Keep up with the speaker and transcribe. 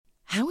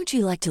How would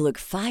you like to look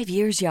 5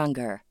 years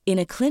younger? In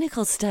a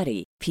clinical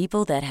study,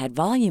 people that had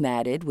volume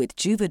added with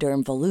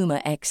Juvederm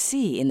Voluma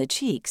XC in the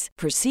cheeks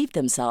perceived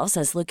themselves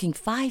as looking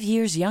 5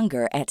 years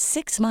younger at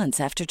 6 months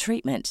after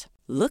treatment.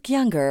 Look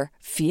younger,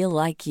 feel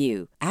like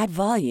you. Add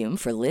volume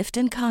for lift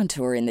and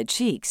contour in the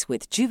cheeks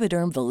with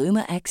Juvederm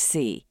Voluma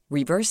XC.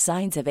 Reverse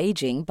signs of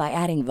aging by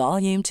adding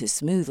volume to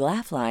smooth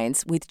laugh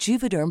lines with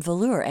Juvederm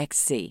Volure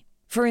XC.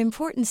 For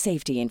important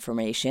safety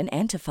information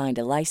and to find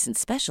a licensed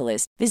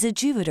specialist, visit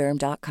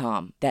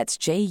Juvederm.com. That's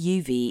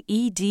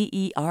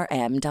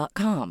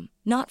JUVEDERM.com.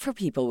 Not for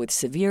people with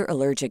severe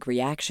allergic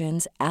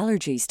reactions,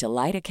 allergies to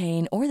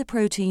lidocaine, or the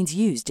proteins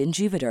used in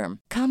Juvederm.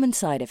 Common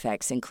side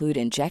effects include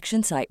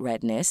injection site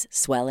redness,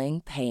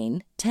 swelling,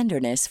 pain,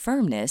 tenderness,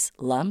 firmness,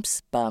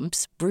 lumps,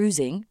 bumps,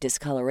 bruising,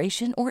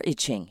 discoloration, or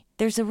itching.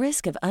 There's a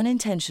risk of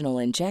unintentional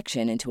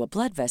injection into a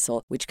blood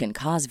vessel, which can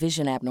cause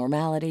vision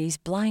abnormalities,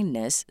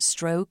 blindness,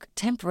 stroke,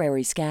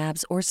 temporary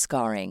scabs, or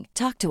scarring.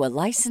 Talk to a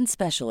licensed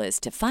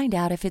specialist to find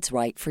out if it's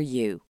right for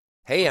you.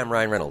 Hey, I'm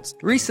Ryan Reynolds.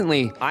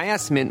 Recently, I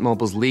asked Mint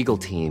Mobile's legal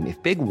team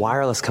if big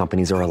wireless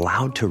companies are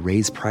allowed to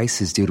raise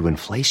prices due to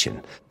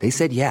inflation. They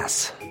said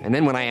yes. And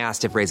then when I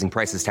asked if raising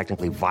prices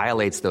technically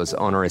violates those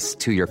onerous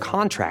 2-year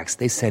contracts,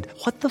 they said,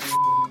 "What the f***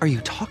 are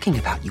you talking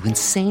about, you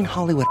insane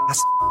Hollywood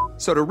ass?"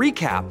 So to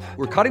recap,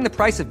 we're cutting the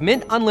price of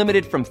Mint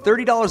Unlimited from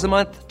 $30 a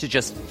month to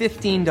just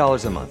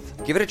 $15 a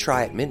month. Give it a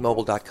try at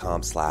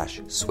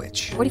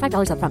mintmobile.com/switch.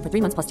 $45 up front for 3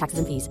 months plus taxes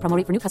and fees. Promo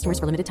rate for new customers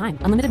for limited time.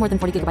 Unlimited more than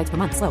 40 gigabytes per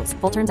month. Slows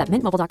full terms at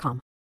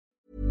mintmobile.com.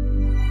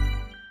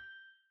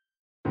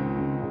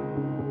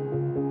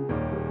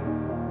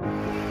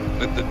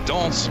 Let the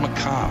danse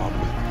macabre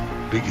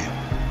begin.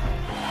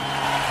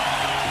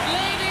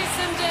 Ladies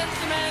and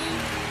gentlemen,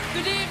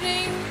 good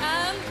evening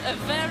and a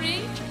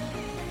very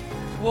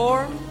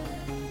warm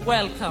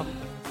welcome.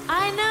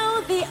 I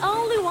know the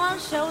only one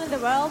show in the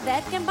world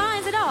that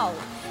combines it all.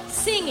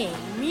 Singing,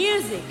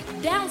 music,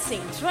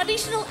 dancing,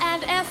 traditional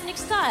and ethnic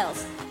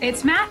styles.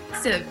 It's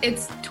massive.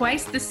 It's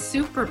twice the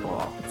Super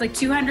Bowl. It's like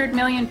 200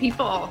 million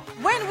people.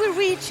 When we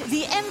reach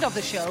the end of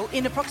the show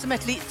in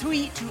approximately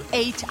 3 to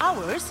 8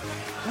 hours,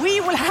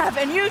 we will have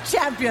a new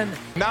champion.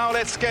 Now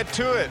let's get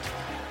to it.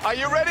 Are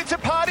you ready to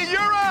party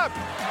Europe?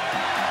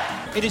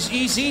 It is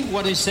easy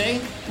what I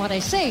say. What I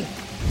say.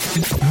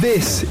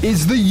 This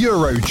is the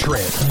Euro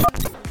Trip.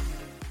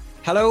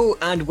 Hello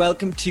and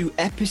welcome to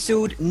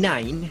episode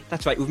 9.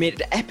 That's right, we've made it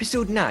to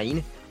episode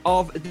 9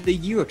 of the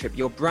Euro Trip,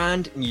 your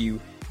brand new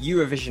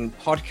Eurovision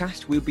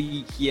podcast. We'll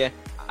be here,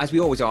 as we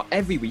always are,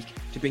 every week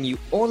to bring you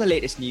all the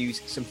latest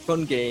news, some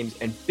fun games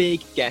and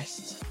big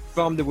guests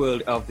from the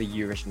world of the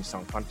Eurovision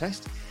Song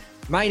Contest.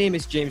 My name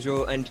is James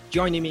Rowe and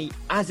joining me,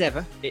 as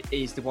ever, it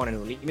is the one and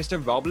only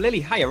Mr. Rob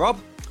Lilly. Hiya, Rob.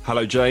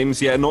 Hello,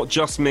 James. Yeah, not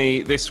just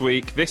me this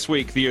week. This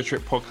week, the Eurotrip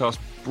podcast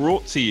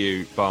brought to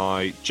you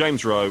by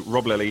James Rowe,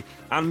 Rob Lilly,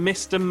 and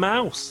Mr.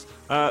 Mouse.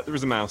 There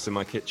is a mouse in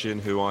my kitchen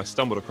who I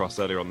stumbled across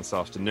earlier on this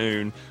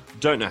afternoon.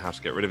 Don't know how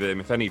to get rid of him.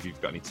 If any of you've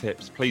got any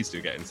tips, please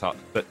do get in touch.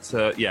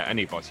 But yeah,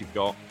 any advice you've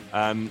got.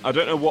 I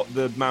don't know what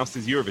the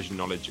mouse's Eurovision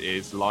knowledge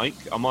is like.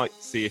 I might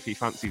see if he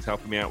fancies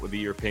helping me out with the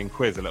European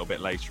quiz a little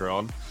bit later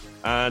on.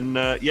 And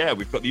yeah,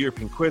 we've got the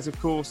European quiz, of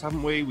course,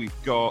 haven't we? We've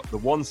got the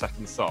 1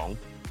 second song,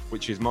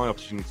 which is my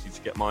opportunity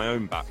to get my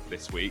own back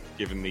this week,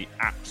 given the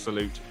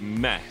absolute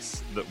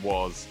mess that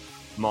was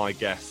my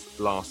guest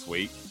last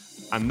week.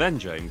 And then,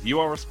 James, you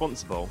are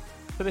responsible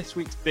for this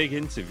week's big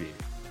interview.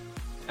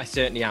 I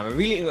certainly am. I'm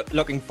really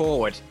looking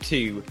forward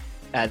to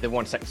the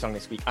 1 second song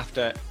this week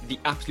after the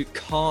absolute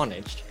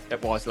carnage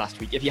that was last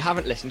week. If you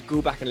haven't listened,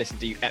 go back and listen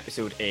to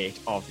episode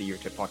 8 of the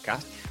Eurotrip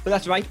podcast. But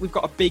that's right, we've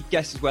got a big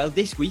guest as well.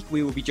 This week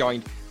we will be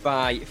joined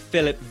by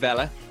Philip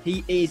Vella.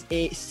 He is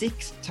a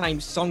 6-time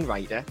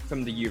songwriter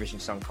from the Eurovision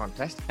Song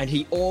Contest, and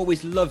he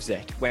always loves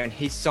it when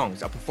his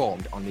songs are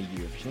performed on the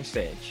Eurovision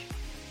stage.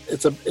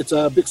 It's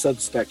a big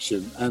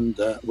satisfaction, and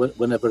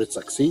whenever it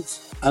succeeds.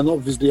 And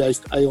obviously, I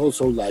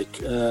also like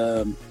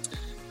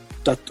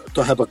that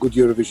to have a good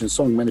Eurovision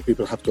song, many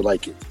people have to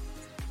like it.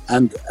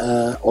 And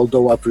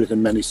although I've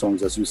written many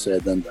songs, as you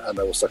said, and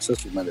I was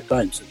successful many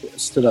times,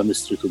 it's still a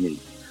mystery to me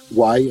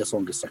why a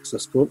song is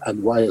successful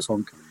and why a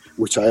song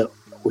which I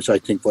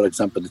think, for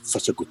example, it's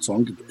such a good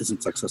song, it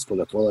isn't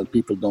successful at all and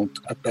people don't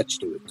attach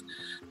to it.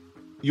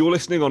 You're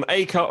listening on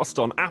Acast,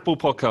 on Apple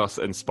Podcasts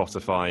and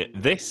Spotify.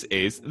 This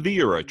is the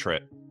Euro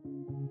Trip.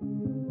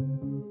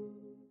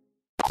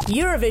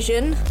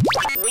 Eurovision,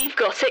 we've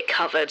got it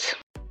covered.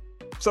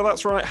 So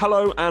that's right.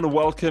 Hello and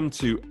welcome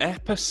to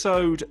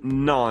episode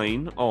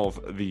 9 of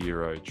the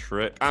Euro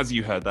Trip. As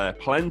you heard there,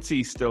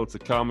 plenty still to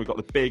come. We've got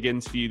the big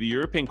interview, the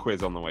European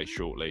quiz on the way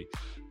shortly.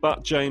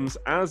 But James,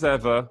 as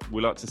ever,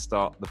 we like to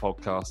start the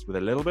podcast with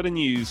a little bit of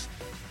news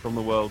from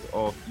the world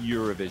of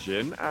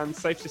Eurovision. And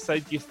safe to say,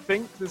 do you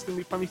think there's going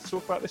to be plenty to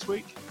talk about this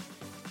week?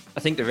 I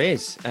think there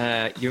is.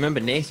 You remember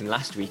Nathan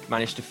last week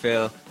managed to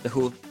fill the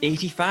whole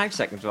 85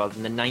 seconds rather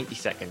than the 90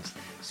 seconds.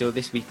 So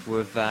this week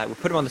we've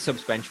put him on the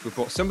subs bench. We've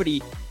brought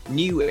somebody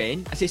new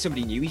in. I say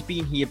somebody new. He's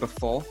been here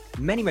before,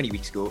 many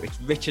weeks ago.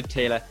 It's Richard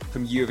Taylor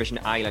from Eurovision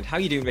Ireland. How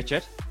are you doing,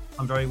 Richard?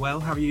 I'm very well.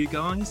 How are you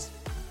guys?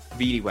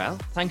 Really well.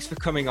 Thanks for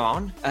coming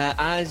on.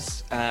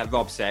 As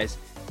Rob says,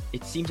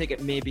 it seems like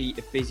it may be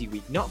a busy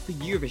week, not for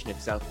Eurovision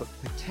itself, but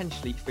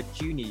potentially for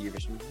Junior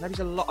Eurovision. There's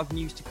a lot of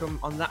news to come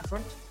on that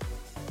front.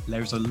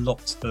 There's a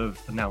lot of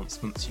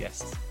announcements,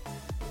 yes.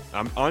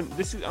 I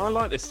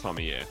like this time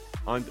of year.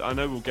 I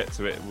know we'll get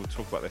to it. We'll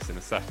talk about this in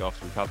a sec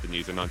after we've had the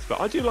news announced. But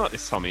I do like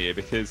this time of year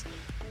because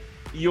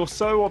you're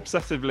so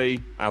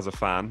obsessively, as a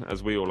fan,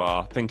 as we all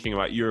are, thinking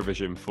about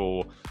Eurovision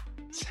for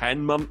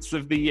 10 months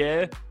of the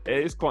year.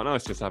 It is quite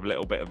nice just to have a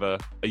little bit of a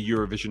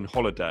Eurovision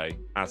holiday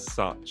as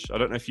such. I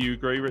don't know if you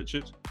agree,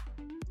 Richard?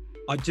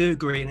 I do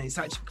agree, and it's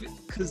actually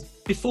because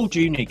before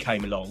Junior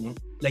came along,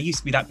 there used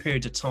to be that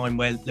period of time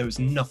where there was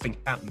nothing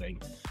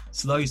happening.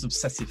 So those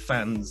obsessive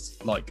fans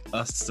like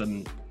us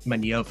and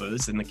many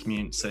others in the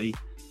community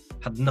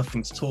had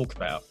nothing to talk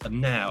about. And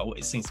now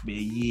it seems to be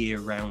a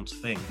year-round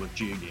thing with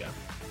Junior.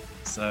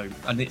 So,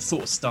 and it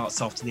sort of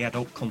starts after the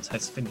adult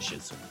contest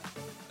finishes.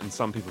 And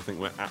some people think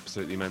we're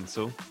absolutely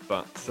mental,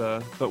 but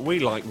we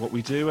like what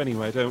we do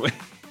anyway, don't we?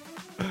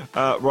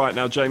 Right,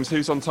 now, James,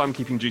 who's on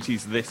timekeeping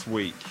duties this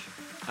week?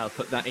 I'll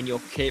put that in your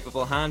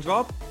capable hands,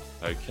 Rob.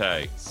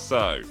 Okay,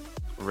 so,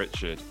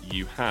 Richard,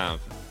 you have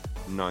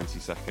 90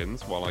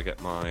 seconds while I get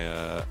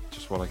my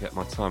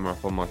timer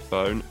up on my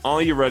phone.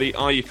 Are you ready?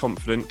 Are you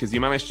confident? Because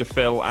you managed to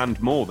fill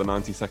and more than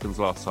 90 seconds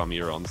last time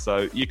you were on.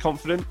 So, you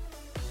confident?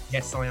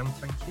 Yes, I am,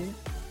 thank you.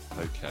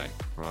 Okay,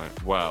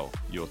 right. Well,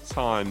 your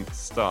time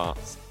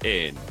starts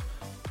in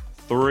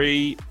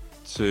 3,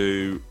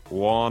 2,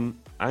 1,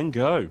 and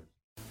go.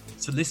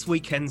 So this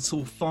weekend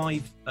saw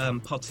 5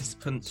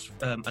 participants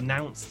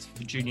announced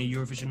for Junior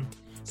Eurovision.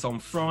 So on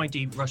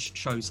Friday, Russia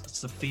chose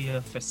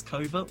Sofia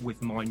Feskova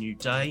with My New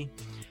Day,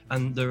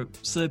 and the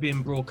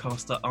Serbian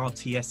broadcaster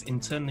RTS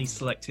internally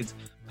selected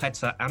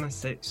Petar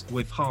Anasic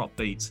with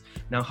Heartbeat.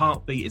 Now,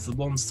 Heartbeat is the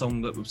one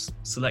song that was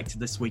selected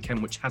this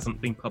weekend which hasn't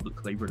been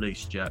publicly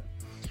released yet.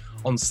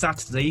 On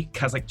Saturday,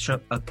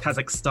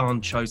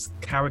 Kazakhstan chose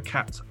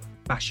Karakat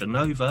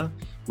Bashanova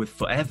with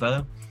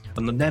Forever,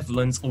 and the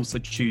Netherlands also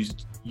chose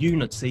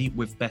Unity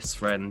with Best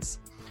Friends.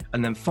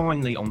 And then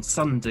finally on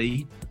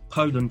Sunday,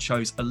 Poland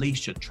chose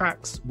Alicia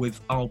Trax with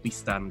I'll Be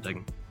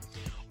Standing.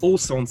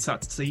 Also on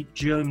Saturday,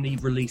 Germany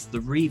released the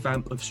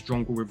revamp of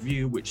Stronger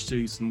Review, which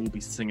Susan will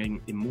be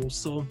singing in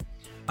Warsaw.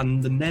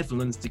 And the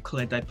Netherlands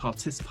declared their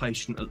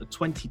participation at the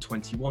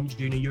 2021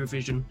 Junior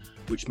Eurovision,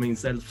 which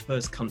means they're the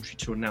first country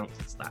to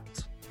announce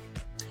that.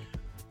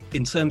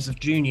 In terms of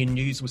junior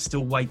news, we're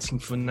still waiting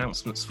for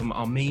announcements from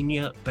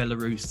Armenia,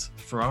 Belarus,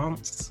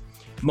 France.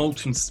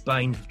 Malta and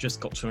Spain have just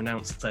got to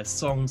announce their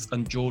songs,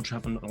 and Georgia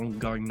have an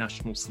ongoing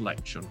national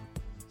selection.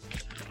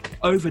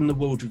 Over in the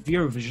world of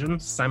Eurovision,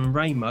 San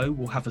Remo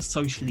will have a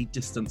socially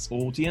distanced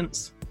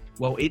audience.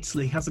 While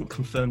Italy hasn't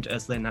confirmed it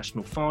as their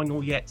national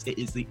final yet, it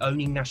is the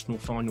only national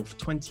final for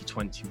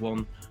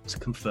 2021 to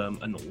confirm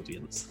an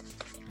audience.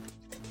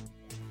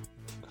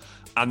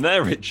 And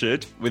there,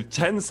 Richard, with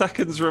 10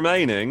 seconds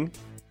remaining,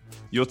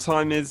 your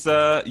time is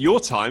your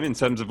time in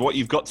terms of what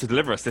you've got to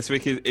deliver us this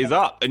week is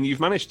up, and you've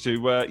managed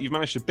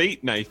to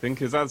beat Nathan,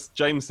 because as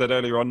James said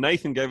earlier on,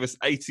 Nathan gave us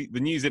the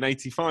news in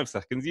 85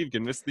 seconds. You've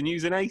given us the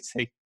news in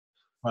 80.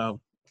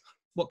 Well,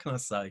 what can I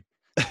say?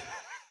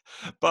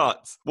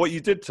 But what you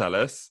did tell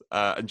us,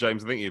 and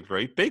James, I think you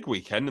agree, big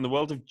weekend in the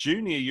world of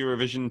Junior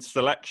Eurovision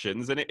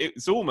selections, and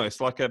it's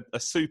almost like a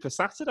Super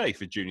Saturday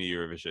for Junior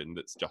Eurovision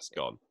that's just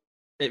gone.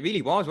 It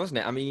really was, wasn't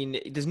it? I mean,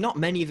 there's not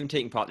many of them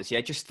taking part this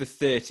year, just the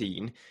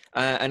 13.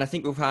 And I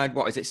think we've had,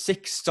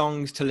 6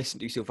 songs to listen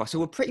to so far. So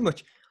we're pretty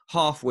much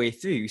halfway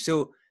through.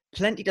 So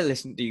plenty to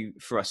listen to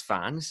for us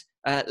fans.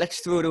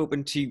 Let's throw it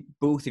open to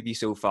both of you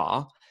so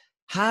far.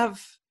 I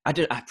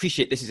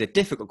appreciate this is a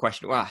difficult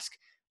question to ask,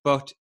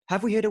 but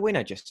have we heard a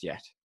winner just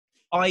yet?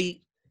 I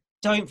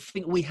don't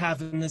think we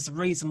have, and there's a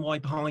reason why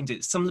behind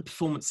it. Some of the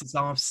performances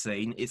I've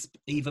seen, it's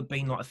either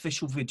been like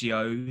official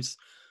videos,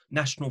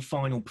 national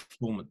final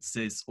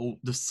performances, or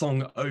the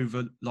song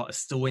over like a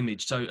still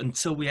image. So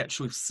until we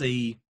actually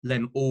see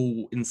them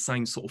all in the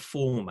same sort of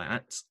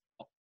format,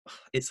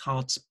 it's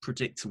hard to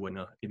predict a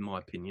winner, in my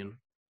opinion.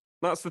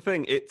 That's the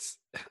thing.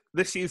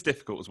 This year's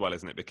difficult as well,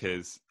 isn't it?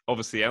 Because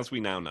obviously, as we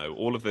now know,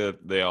 all of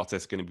the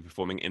artists are going to be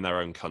performing in their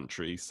own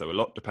countries. So a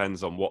lot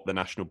depends on what the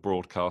national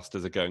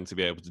broadcasters are going to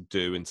be able to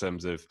do in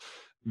terms of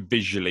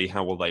visually,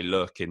 how will they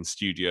look in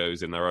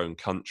studios in their own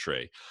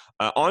country.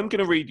 I'm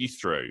going to read you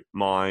through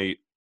my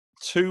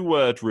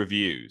 2-word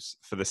reviews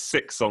for the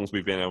 6 songs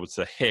we've been able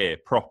to hear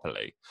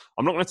properly.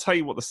 I'm not going to tell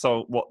you what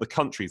the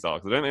countries are,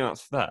 because I don't think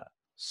that's fair.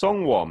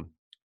 Song 1,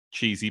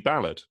 Cheesy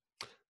Ballad.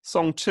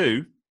 Song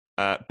 2,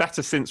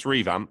 Better Since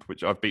Revamp,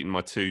 which I've beaten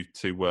my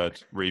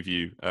 2-word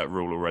review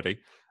rule already.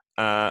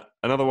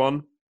 Another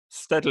one,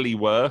 Steadily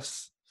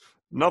Worse.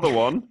 Another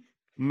one,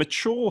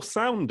 Mature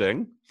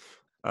Sounding.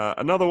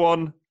 Another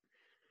one,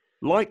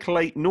 Like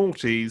Late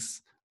Noughties.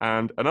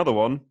 And another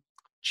one,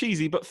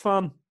 Cheesy But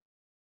Fun.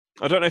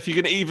 I don't know if you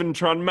can even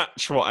try and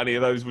match what any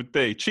of those would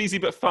be. Cheesy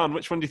But Fun,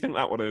 which one do you think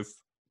that one is?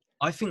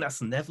 I think that's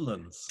the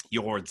Netherlands.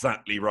 You're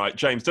exactly right.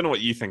 James, don't know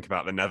what you think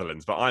about the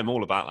Netherlands, but I'm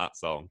all about that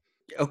song.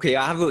 Okay,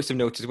 I wrote some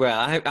notes as well.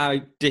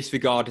 I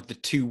disregarded the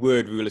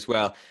 2-word rule as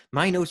well.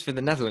 My notes for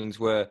the Netherlands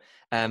were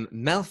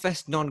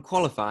Melfest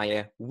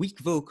non-qualifier, weak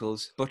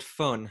vocals, but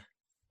fun.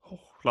 Oh,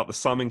 like the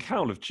Simon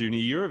Cowell of Junior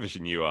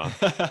Eurovision you are.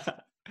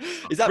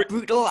 Is that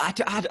brutal? I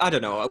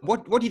don't know.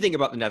 What do you think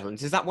about the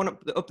Netherlands? Is that one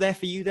up there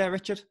for you there,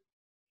 Richard?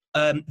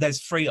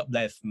 There's 3 up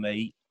there for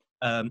me.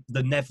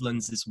 The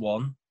Netherlands is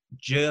one.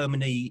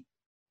 Germany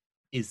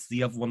is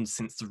the other one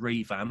since the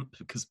revamp,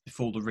 because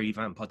before the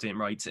revamp I didn't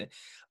rate it.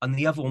 And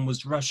the other one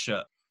was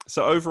Russia.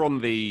 So over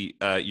on the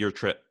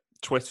Eurotrip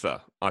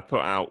Twitter, I put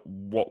out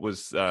what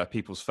was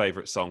people's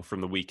favourite song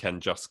from the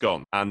weekend just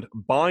gone. And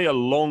by a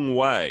long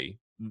way,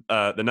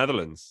 the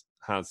Netherlands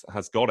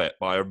has got it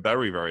by a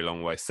very, very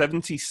long way.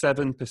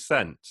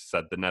 77%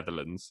 said the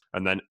Netherlands,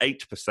 and then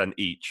 8%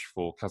 each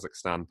for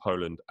Kazakhstan,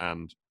 Poland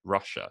and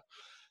Russia.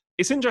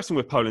 It's interesting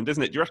with Poland,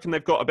 isn't it? Do you reckon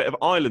they've got a bit of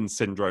island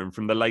syndrome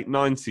from the late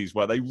 90s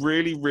where they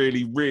really,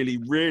 really, really,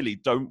 really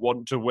don't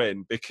want to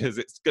win because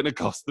it's going to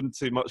cost them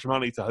too much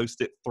money to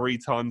host it 3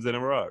 times in a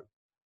row?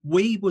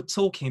 We were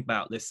talking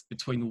about this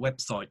between the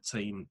website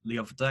team the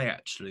other day,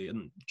 actually,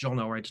 and John,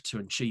 our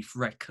editor-in-chief,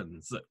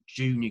 reckons that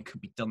Junior could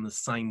be done the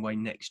same way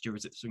next year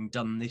as it's been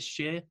done this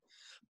year.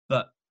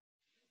 But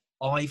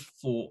I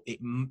thought it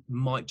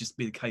might just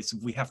be the case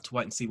of we have to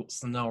wait and see what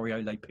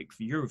scenario they pick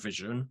for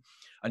Eurovision,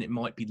 and it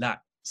might be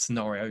that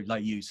scenario they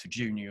use for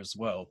Junior as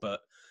well.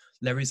 But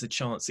there is a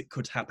chance it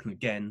could happen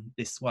again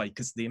this way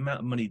because the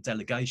amount of money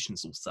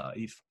delegations will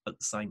save at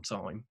the same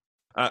time.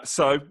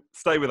 So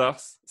stay with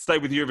us. Stay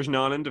with Eurovision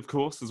Ireland, of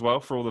course, as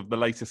well, for all of the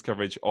latest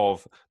coverage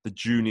of the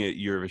Junior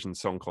Eurovision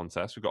Song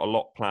Contest. We've got a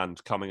lot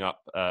planned coming up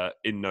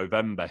in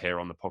November here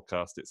on the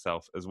podcast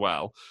itself as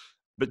well.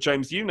 But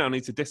James, you now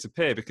need to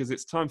disappear because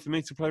it's time for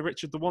me to play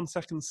Richard the 1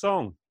 second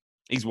song.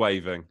 He's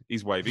waving.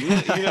 You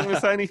not going to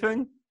say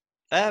anything?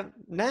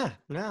 Nah,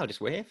 I'll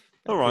just wave.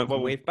 All right,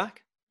 well, wave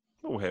back.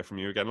 We'll hear from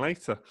you again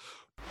later.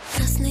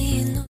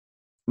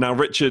 Now,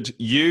 Richard,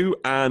 you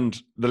and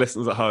the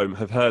listeners at home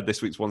have heard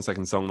this week's 1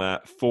 second song there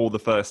for the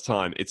first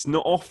time. It's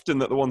not often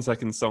that the 1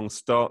 second song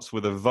starts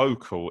with a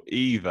vocal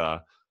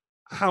either.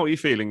 How are you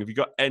feeling? Have you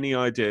got any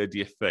idea, do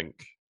you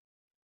think?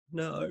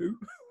 No.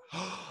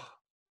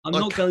 I'm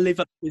not going to live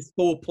up to this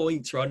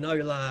 4-pointer, I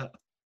know that.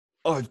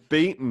 I've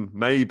beaten,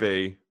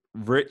 maybe,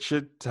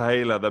 Richard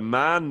Taylor, the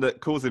man that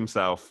calls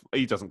himself,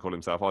 he doesn't call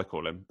himself, I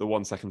call him, the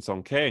 1 second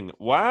song king.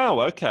 Wow,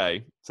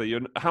 okay. So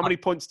how many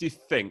points do you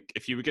think,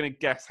 if you were going to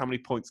guess, how many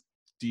points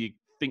do you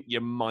think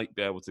you might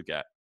be able to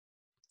get?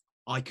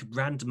 I could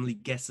randomly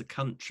guess a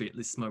country at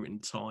this moment in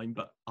time,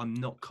 but I'm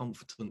not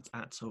confident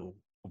at all.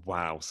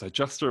 Wow. So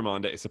just a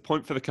reminder, it's a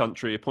point for the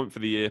country, a point for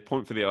the year,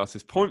 point for the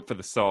artist, point for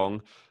the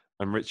song.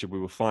 And Richard, we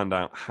will find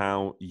out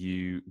how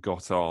you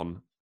got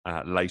on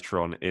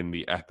later on in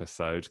the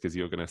episode, because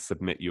you're going to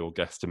submit your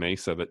guess to me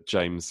so that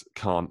James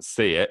can't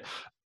see it.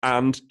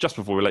 And just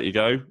before we let you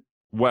go,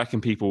 where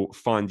can people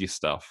find your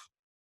stuff?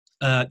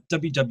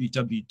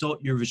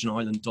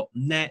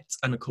 www.eurovisionisland.net,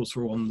 and of course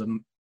we're on the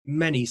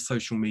many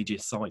social media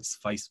sites,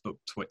 Facebook,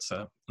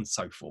 Twitter and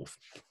so forth.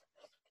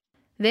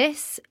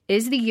 This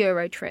is the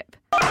Eurotrip.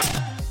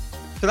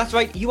 So that's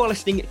right, you are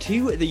listening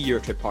to the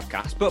Eurotrip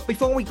podcast, but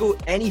before we go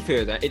any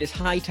further, it is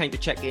high time to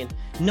check in,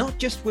 not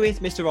just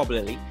with Mr. Rob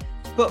Lilly,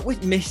 but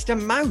with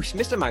Mr. Mouse.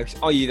 Mr. Mouse,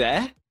 are you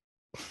there?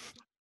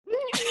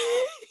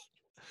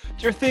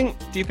 Do you think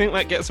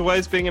that gets away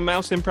as being a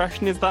mouse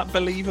impression? Is that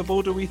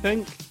believable, do we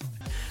think?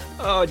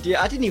 Oh dear,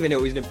 I didn't even know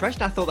it was an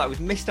impression. I thought that was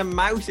Mr.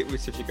 Mouse. It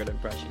was such a good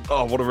impression.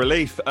 Oh, what a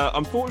relief.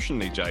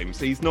 Unfortunately, James,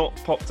 he's not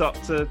popped up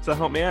to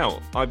help me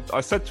out.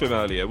 I said to him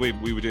earlier, we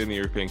were doing the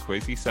European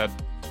quiz, he said,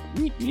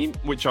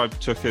 which I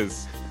took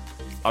as,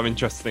 I'm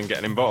interested in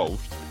getting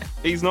involved.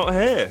 He's not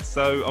here,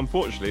 so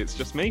unfortunately it's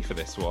just me for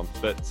this one.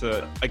 But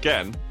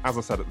again, as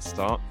I said at the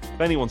start,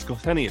 if anyone's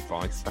got any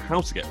advice for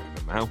how to get rid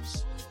of a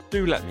mouse,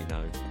 do let me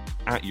know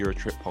at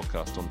Eurotrip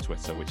Podcast on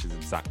Twitter, which is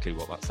exactly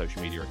what that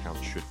social media account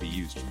should be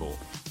used for.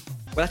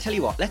 Well, I tell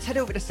you what, let's head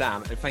over to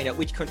Sam and find out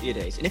which country it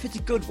is. And if it's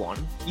a good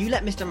one, you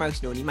let Mr.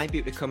 Mouse know and he might be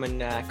able to come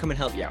and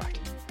help you out.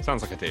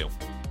 Sounds like a deal.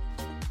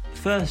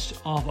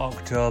 1st of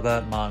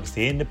October marks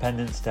the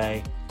Independence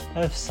Day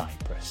of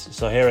Cyprus.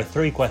 So here are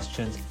 3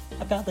 questions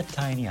about the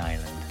tiny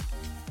island.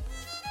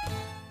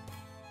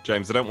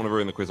 James, I don't want to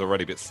ruin the quiz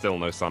already, but still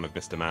no sign of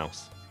Mr.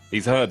 Mouse.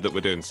 He's heard that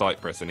we're doing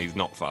Cyprus and he's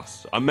not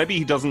fussed. Maybe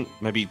he doesn't,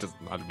 I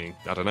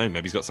don't know,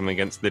 maybe he's got something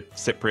against the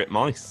Cypriot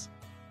mice.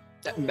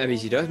 Maybe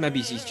he does, maybe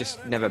he's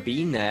just never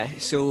been there,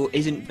 so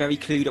isn't very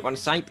clued up on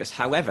Cyprus.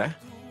 However,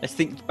 let's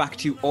think back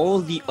to all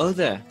the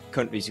other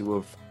countries who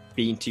have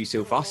been to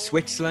so far.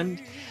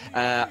 Switzerland,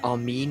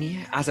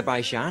 Armenia,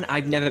 Azerbaijan.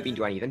 I've never been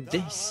to any of them.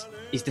 This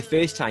is the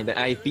first time that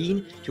I've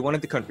been to one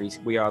of the countries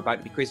we are about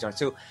to be quizzed on.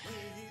 So,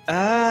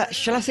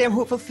 shall I say I'm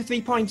hopeful for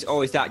 3 points,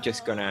 or is that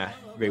just going to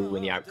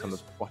ruin the outcome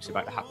of what's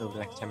about to happen over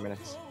the next 10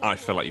 minutes? I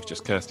feel like you've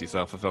just cursed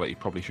yourself. I feel like you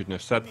probably shouldn't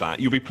have said that.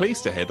 You'll be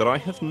pleased to hear that I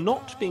have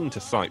not been to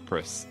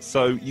Cyprus,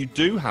 so you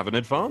do have an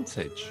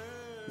advantage.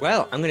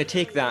 Well, I'm going to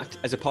take that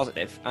as a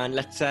positive, and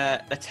let's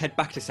head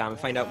back to Sam and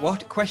find out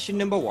what question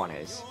number 1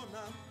 is.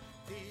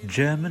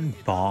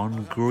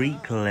 German-born,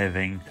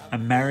 Greek-living,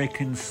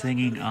 American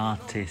singing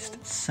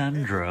artist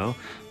Sandro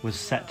was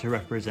set to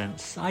represent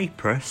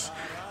Cyprus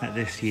at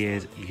this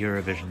year's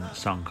Eurovision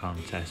Song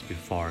Contest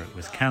before it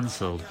was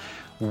cancelled.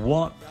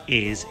 What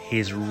is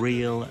his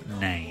real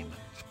name?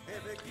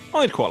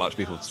 I'd quite like to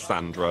be called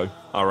Sandro,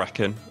 I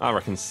reckon. I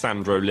reckon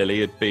Sandro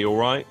Lily would be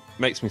alright.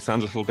 Makes me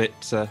sound a little bit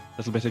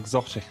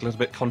exotic, a little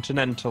bit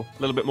continental,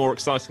 a little bit more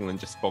exciting than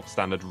just bog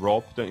standard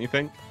Rob, don't you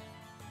think?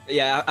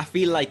 Yeah, I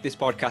feel like this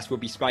podcast would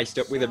be spiced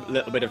up with a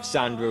little bit of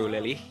Sandro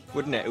Lily,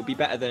 wouldn't it? It would be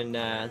better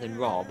than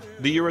Rob.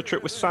 The Euro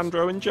trip with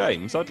Sandro and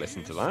James, I'd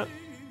listen to that.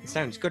 It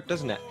sounds good,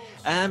 doesn't it?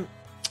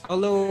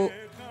 Although,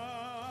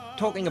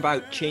 talking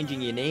about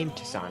changing your name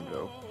to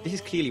Sandro, this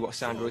is clearly what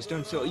Sandro has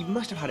done, so you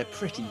must have had a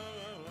pretty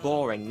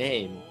boring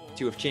name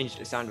to have changed it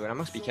to Sandro, and I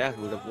must be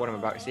careful with what I'm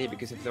about to say,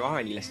 because if there are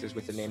any listeners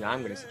with the name that I'm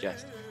going to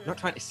suggest, I'm not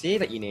trying to say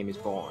that your name is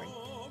boring,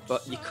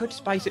 but you could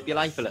spice up your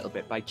life a little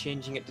bit by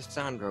changing it to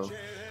Sandro.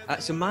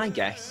 So my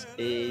guess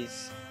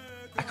is,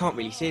 I can't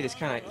really say this,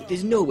 can I?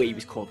 There's no way he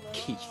was called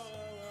Keith.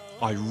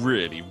 I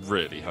really,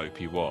 really hope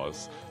he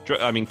was.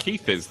 I mean,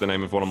 Keith is the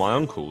name of one of my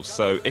uncles,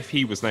 so if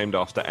he was named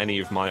after any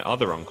of my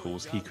other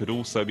uncles, he could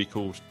also be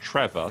called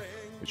Trevor,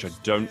 which I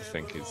don't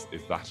think is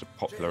that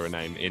popular a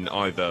name in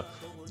either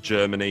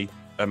Germany,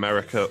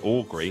 America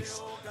or Greece.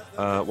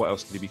 What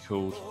else could he be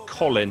called?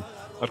 Colin.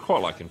 I'd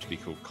quite like him to be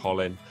called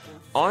Colin.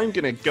 I'm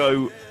going to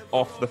go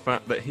off the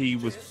fact that he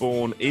was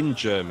born in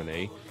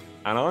Germany,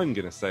 and I'm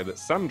going to say that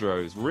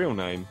Sandro's real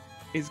name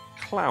is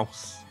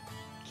Klaus.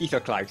 Keith or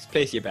Klaus,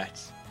 place your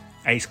bets.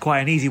 It's quite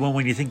an easy one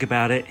when you think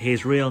about it.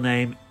 His real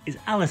name is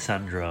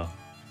Alessandro.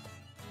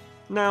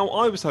 Now,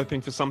 I was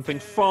hoping for something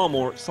far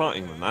more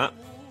exciting than that.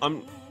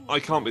 I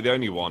can't be the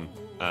only one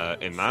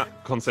in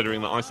that,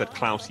 considering that I said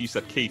Klaus, you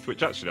said Keith,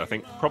 which actually I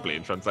think probably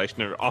in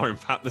translation are in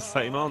fact the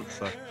same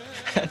answer.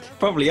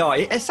 Probably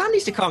are. Sam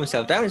needs to calm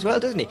himself down as well,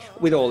 doesn't he?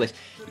 With all this,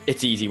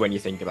 it's easy when you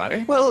think about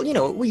it. Well,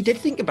 we did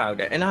think about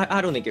it, and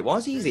I don't think it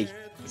was easy.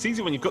 It's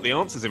easy when you've got the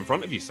answers in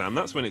front of you, Sam.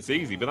 That's when it's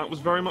easy, but that was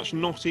very much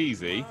not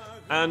easy.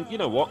 And you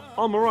know what?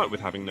 I'm all right with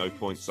having no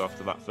points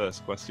after that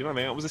first question. I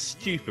mean, that was a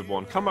stupid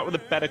one. Come back with a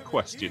better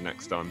question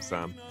next time,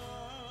 Sam.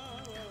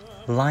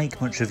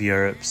 Like much of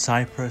Europe,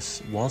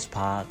 Cyprus was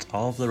part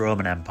of the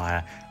Roman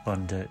Empire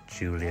under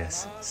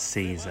Julius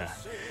Caesar.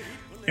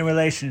 In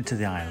relation to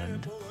the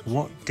island,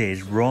 what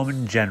did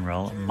Roman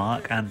general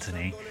Mark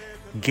Antony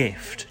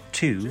gift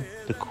to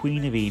the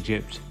Queen of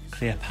Egypt,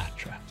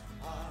 Cleopatra?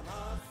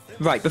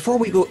 Right, before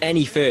we go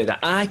any further,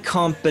 I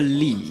can't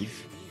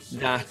believe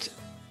that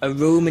a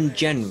Roman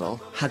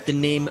general had the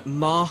name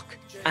Mark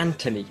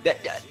Antony.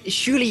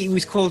 Surely he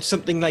was called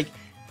something like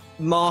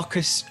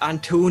Marcus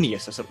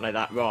Antonius or something like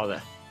that,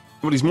 rather.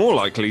 Well, he's more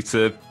likely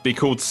to be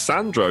called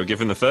Sandro,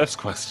 given the first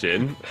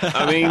question.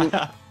 I mean,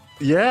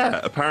 yeah,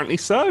 apparently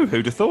so.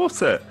 Who'd have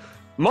thought it?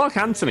 Mark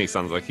Antony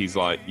sounds like he's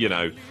like,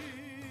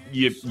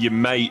 your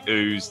mate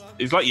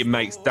he's like your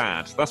mate's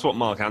dad. That's what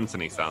Mark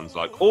Antony sounds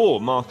like.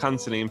 Or Mark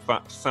Antony, in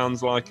fact,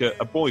 sounds like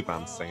a boy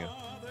band singer.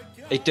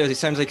 It does. It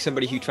sounds like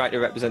somebody who tried to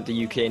represent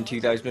the UK in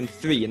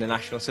 2003 in the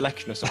national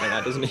selection or something like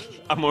that, doesn't he?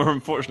 And were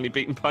unfortunately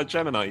beaten by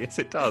Gemini. Yes,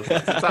 it does.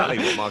 That's exactly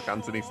what Mark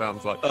Antony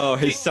sounds like. Oh,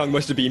 his song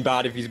must have been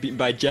bad if he's beaten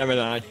by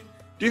Gemini.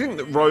 Do you think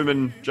that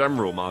Roman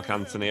general Mark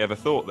Antony ever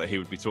thought that he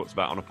would be talked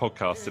about on a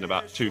podcast in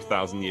about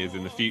 2,000 years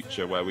in the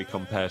future where we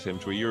compared him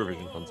to a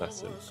Eurovision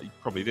contestant? He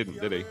probably didn't,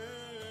 did he?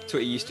 That's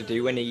what he used to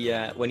do when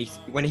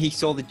he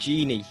saw the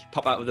genie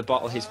pop out of the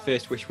bottle. His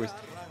first wish was,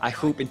 I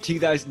hope in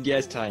 2,000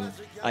 years' time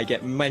I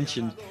get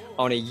mentioned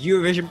on a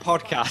Eurovision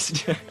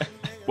podcast.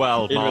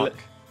 Well, Mark,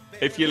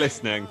 if you're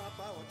listening,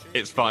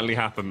 it's finally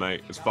happened,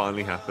 mate. It's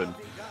finally happened.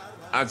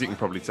 As you can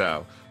probably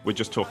tell, we're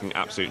just talking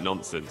absolute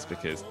nonsense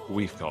because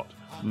we've got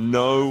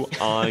no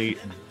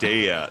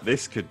idea.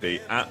 This could be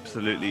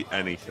absolutely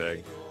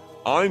anything.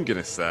 I'm going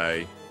to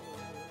say,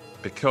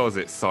 because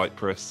it's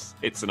Cyprus,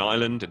 it's an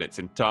island and it's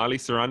entirely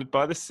surrounded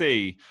by the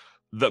sea,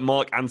 that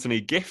Mark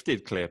Antony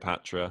gifted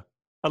Cleopatra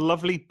a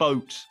lovely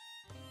boat.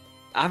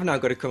 I've now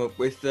got to come up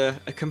with a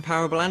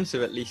comparable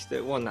answer, at least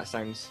one that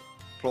sounds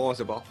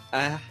plausible.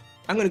 I'm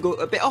going to go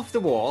a bit off the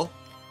wall,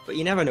 but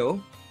you never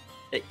know.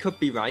 It could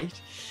be right.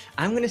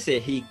 I'm going to say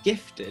he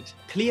gifted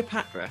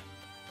Cleopatra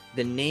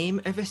the name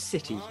of a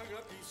city.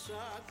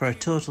 For a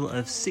total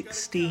of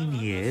 16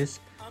 years,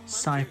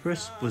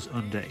 Cyprus was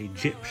under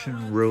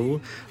Egyptian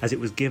rule as it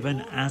was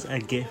given as a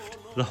gift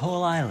the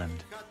whole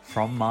island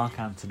from Mark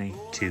Antony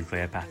to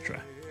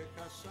Cleopatra.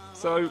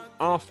 So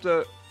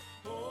after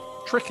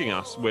tricking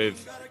us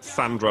with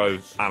Sandro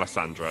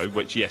Alessandro,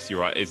 which, yes,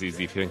 you're right, is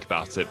easy if you think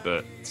about it,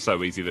 but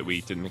so easy that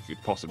we didn't think it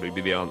could possibly be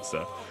the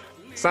answer.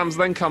 Sam's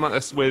then come at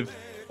us with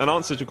an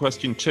answer to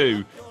question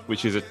 2,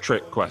 which is a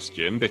trick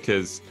question,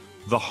 because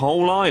the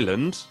whole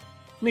island,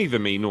 neither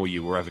me nor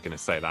you were ever going to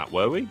say that,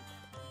 were we?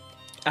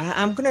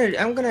 I'm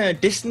gonna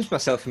distance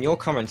myself from your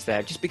comments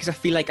there, just because I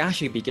feel like I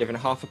should be given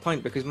half a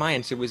point, because my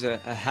answer was a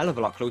hell of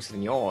a lot closer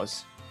than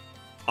yours.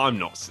 I'm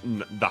not.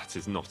 That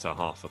is not a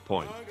half a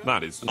point.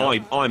 That is. No.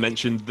 I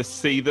mentioned the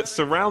sea that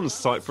surrounds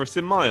Cyprus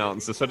in my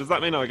answer. So does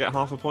that mean I get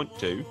half a point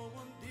too?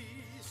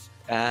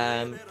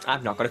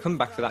 I've not got to come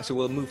back for that, so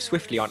we'll move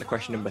swiftly on to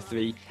question number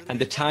 3 and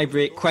the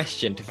tie-break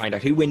question to find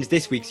out who wins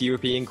this week's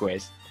European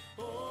quiz.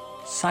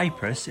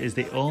 Cyprus is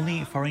the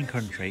only foreign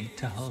country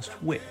to host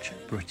which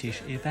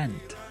British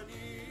event?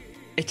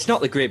 It's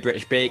not the Great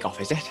British Bake Off,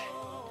 is it?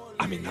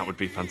 I mean, that would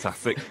be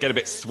fantastic. Get a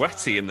bit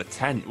sweaty in the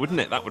tent, wouldn't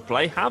it? That would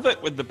play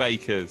havoc with the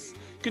bakers.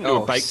 Couldn't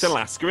do a baked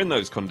Alaska in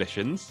those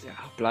conditions. Yeah,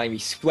 blimey,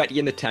 sweaty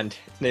in the tent.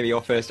 It's nearly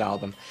your first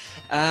album.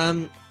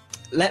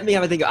 Let me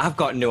have a think. I've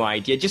got no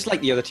idea. Just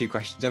like the other 2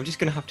 questions, I'm just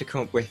going to have to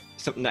come up with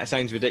something that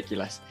sounds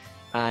ridiculous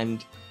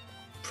and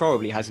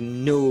probably has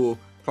no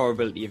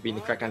probability of being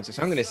the correct answer.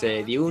 So I'm going to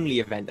say the only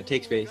event that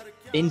takes place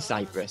in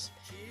Cyprus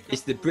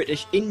is the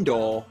British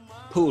Indoor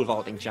Pole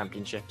Vaulting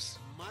Championships.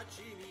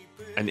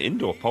 An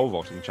indoor pole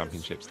vaulting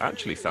championships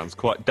actually sounds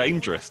quite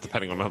dangerous,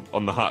 depending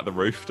on the height of the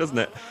roof, doesn't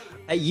it?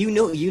 You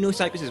know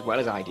Cyprus as well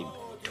as I do.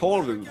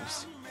 Tall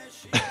roofs.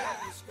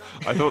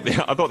 I thought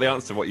the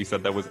answer to what you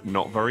said there was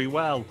not very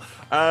well.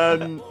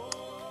 I'm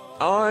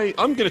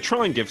going to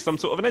try and give some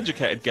sort of an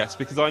educated guess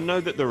because I know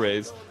that there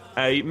is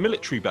a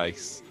military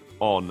base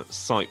on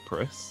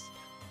Cyprus,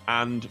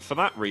 and for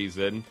that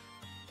reason,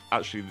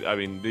 actually, I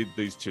mean,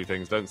 these 2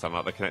 things don't sound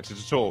like they're connected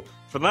at all.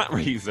 For that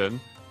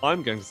reason,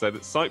 I'm going to say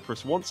that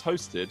Cyprus once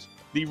hosted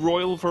the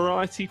Royal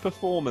Variety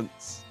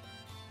Performance.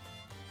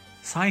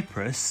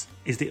 Cyprus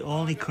is the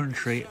only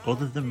country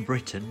other than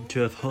Britain to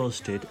have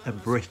hosted a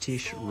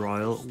British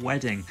royal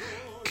wedding.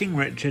 King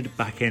Richard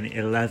back in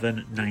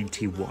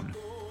 1191.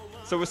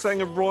 So we're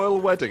saying a royal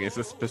wedding is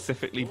a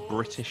specifically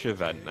British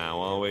event now,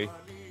 are we?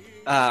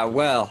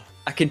 Well,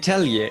 I can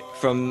tell you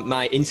from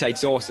my inside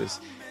sources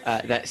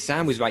that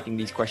Sam was writing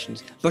these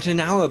questions but an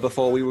hour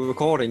before we were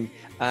recording,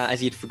 as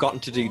he had forgotten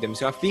to do them.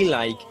 So I feel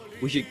like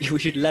we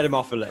should let him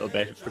off a little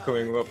bit for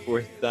coming up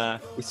with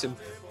some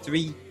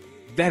 3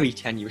 very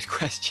tenuous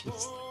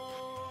questions.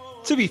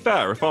 To be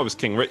fair, if I was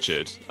King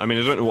Richard, I mean,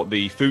 I don't know what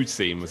the food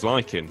scene was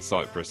like in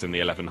Cyprus in the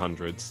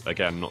 1100s.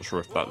 Again, not sure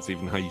if that's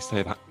even how you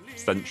say that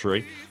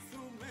century.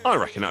 I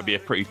reckon that'd be a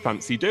pretty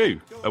fancy do,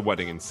 a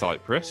wedding in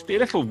Cyprus. Be a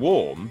little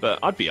warm, but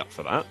I'd be up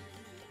for that.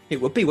 It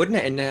would be, wouldn't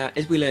it? And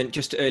as we learned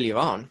just earlier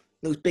on,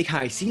 those big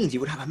high ceilings, you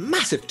would have a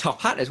massive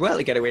top hat as well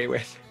to get away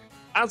with.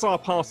 As our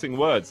passing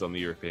words on the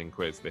European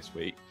quiz this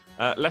week,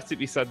 let it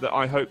be said that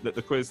I hope that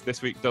the quiz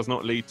this week does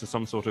not lead to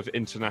some sort of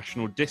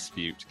international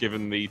dispute,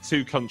 given the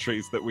 2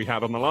 countries that we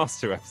had on the last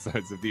 2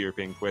 episodes of the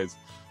European quiz,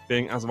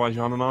 being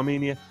Azerbaijan and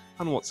Armenia,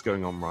 and what's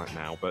going on right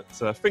now. But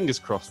fingers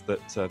crossed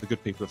that the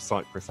good people of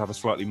Cyprus have a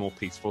slightly more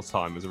peaceful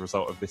time as a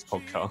result of this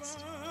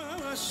podcast.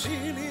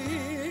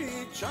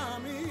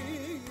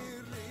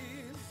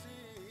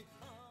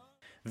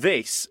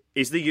 This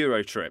is the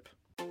Euro Trip.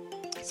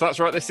 So that's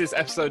right, this is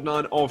episode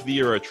 9 of the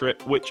Euro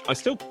Trip, which I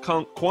still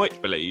can't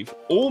quite believe,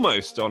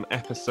 almost on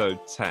episode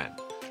 10.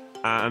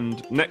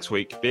 And next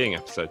week, being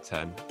episode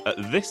 10,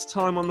 at this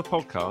time on the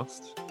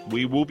podcast,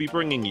 we will be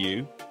bringing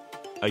you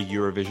a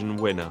Eurovision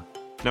winner.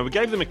 Now, we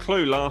gave them a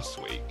clue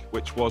last week,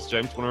 which was,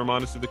 James, want to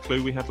remind us of the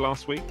clue we had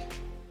last week?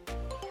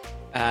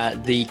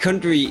 The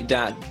country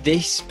that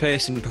this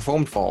person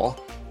performed for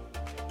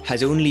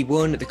has only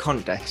won the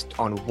contest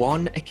on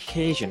 1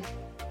 occasion.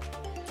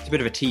 It's a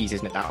bit of a tease,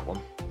 isn't it, that one?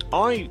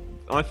 I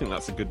think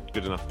that's a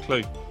good enough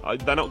clue.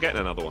 They're not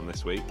getting another one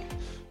this week,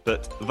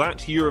 but that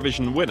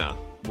Eurovision winner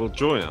will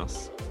join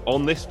us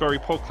on this very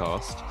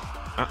podcast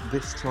at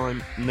this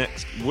time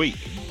next week.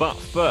 But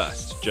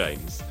first,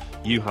 James,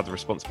 you had the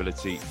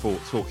responsibility for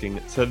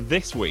talking to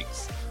this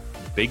week's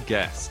big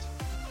guest.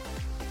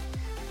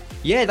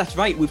 Yeah, that's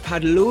right. We've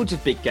had loads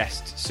of big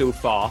guests so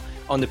far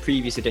on the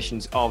previous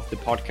editions of the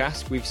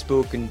podcast. We've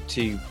spoken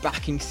to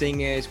backing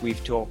singers,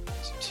 we've talked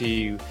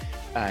to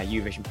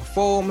Eurovision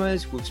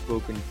performers, we've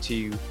spoken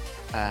to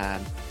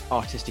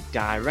artistic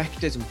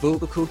directors and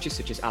vocal coaches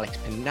such as Alex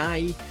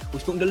Panay.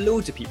 We've spoken to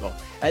loads of people.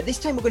 This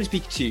time we're going to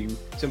speak to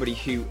somebody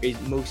who is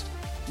most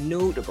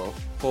notable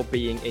for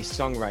being a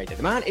songwriter.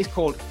 The man is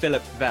called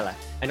Vella,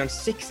 and on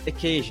 6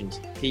 occasions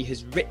he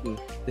has written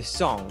the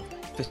song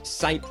for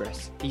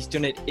Cyprus. He's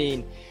done it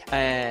in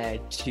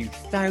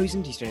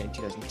 2000, he's done it in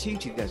 2002,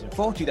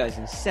 2004,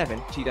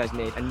 2007,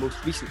 2008, and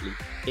most recently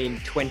in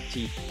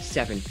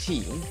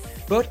 2017.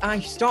 But I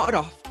started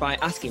off by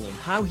asking him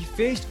how he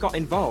first got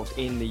involved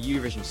in the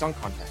Eurovision Song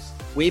Contest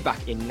way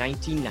back in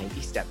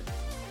 1997.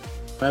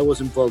 I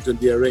was involved in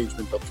the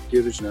original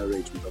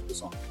arrangement of the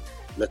song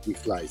Let Me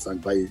Fly, sung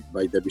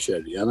by Debbie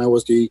Sherry, and I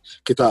was the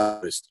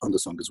guitarist on the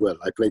song as well.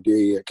 I played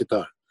the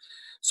guitar.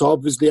 So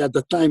obviously at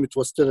that time it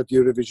was still at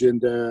Eurovision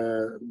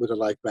with a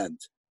live band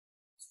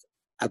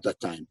at that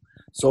time.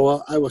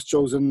 So I was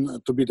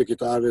chosen to be the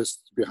guitarist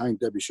behind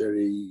Debbie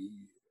Sherry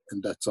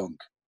in that song.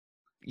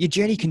 Your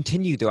journey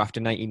continued though after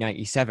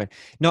 1997,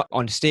 not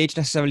on stage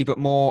necessarily, but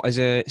more as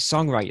a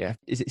songwriter.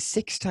 Is it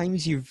 6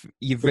 times you've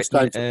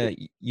written a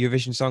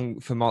Eurovision song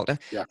for Malta?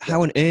 Yeah.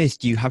 How on earth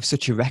do you have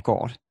such a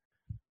record?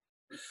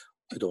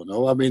 I don't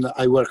know. I mean,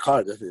 I work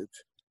hard at it.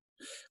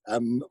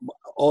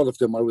 All of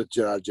them are with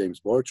Gerard James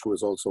Borch, who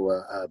is also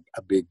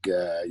a big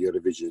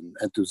Eurovision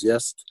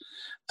enthusiast.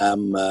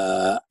 And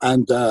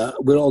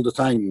we're all the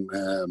time,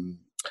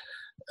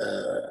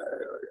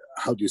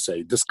 how do you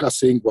say,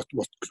 discussing what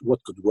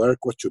could work,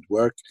 what should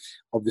work.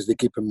 Obviously,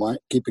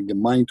 keeping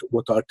in mind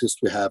what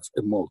artists we have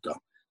in Malta,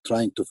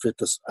 trying to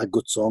fit us a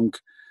good song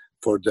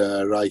for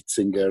the right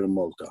singer in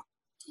Malta.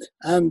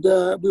 And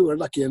we were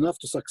lucky enough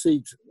to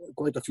succeed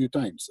quite a few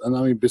times. And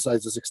I mean,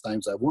 besides the 6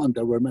 times I've won,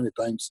 there were many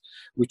times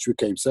which we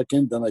came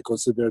second, and I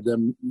consider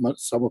them,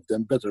 some of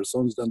them, better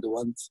songs than the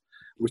ones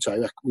which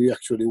we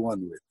actually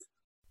won with.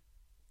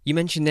 You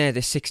mentioned there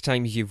the 6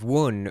 times you've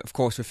won, of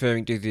course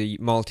referring to the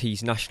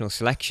Maltese national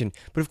selection,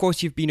 but of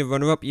course you've been a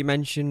runner-up, you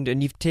mentioned,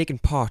 and you've taken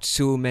part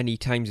so many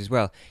times as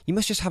well. You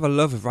must just have a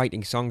love of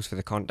writing songs for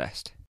the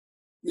contest.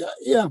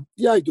 Yeah,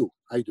 I do.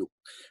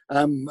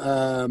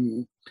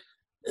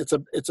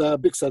 It's a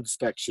big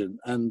satisfaction,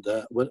 and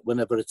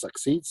whenever it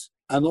succeeds.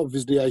 And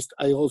obviously,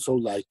 I also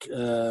like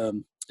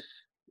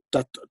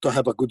that to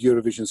have a good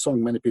Eurovision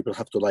song, many people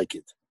have to like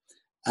it.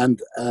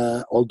 And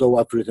although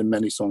I've written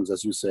many songs,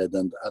 as you said,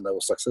 and I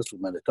was successful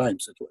many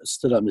times, it's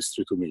still a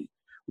mystery to me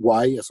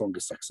why a song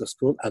is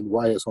successful and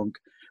why a song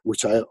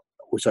which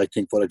I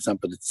think, for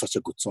example, it's such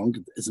a good song,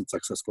 it isn't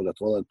successful at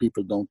all, and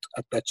people don't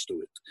attach to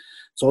it.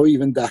 So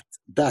even that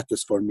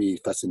is for me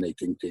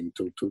fascinating thing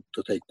to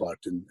take part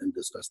in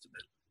this festival.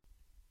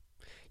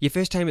 Your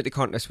first time at the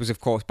contest was, of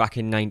course, back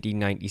in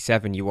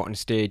 1997. You were on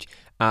stage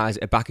as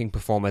a backing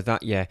performer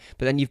that year,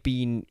 but then you've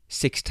been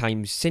 6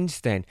 times since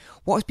then.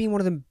 What has been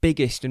one of the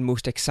biggest and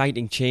most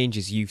exciting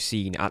changes you've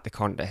seen at the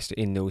contest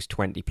in those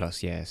 20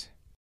 plus years?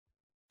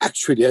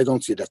 Actually, I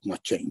don't see that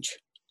much change.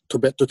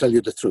 To tell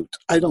you the truth,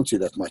 I don't see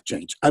that much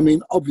change. I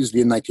mean, obviously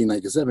in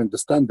 1997, the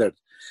standard,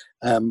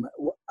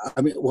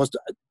 was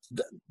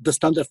the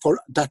standard for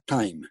that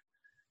time,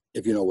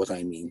 if you know what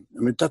I mean.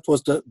 I mean, that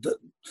was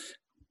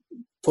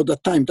for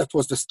that time, that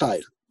was the style.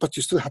 But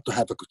you still had to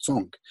have a good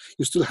song.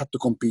 You still had to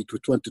compete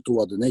with 22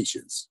 other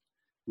nations,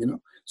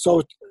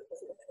 So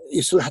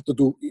you still had to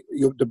do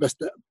the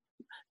best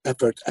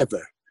effort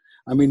ever.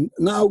 I mean,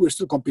 now we're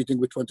still competing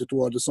with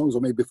 22 other songs,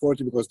 or maybe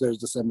 40, because there's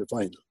the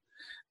semi-final.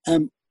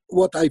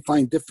 What I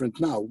find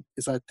different now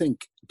is I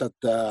think that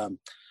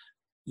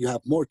you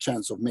have more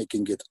chance of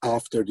making it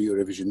after the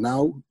Eurovision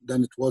now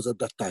than it was at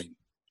that time.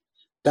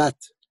 That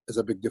is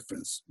a big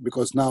difference,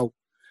 because now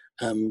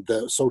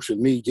the social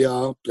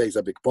media plays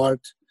a big part.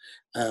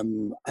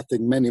 I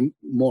think many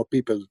more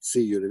people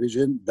see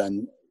Eurovision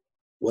than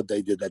what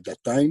they did at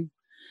that time,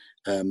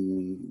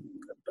 20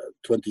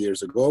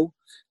 years ago.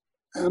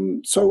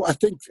 So I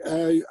think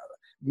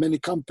many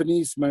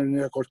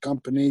record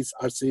companies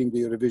are seeing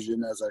the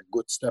Eurovision as a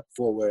good step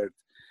forward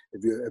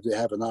if they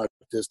have an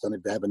artist and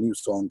if they have a new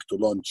song to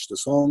launch the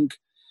song.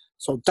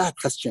 So that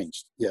has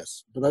changed,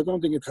 yes. But I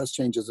don't think it has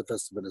changed as a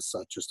festival as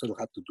such. You still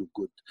have to do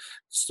good.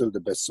 Still the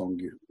best song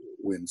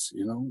wins,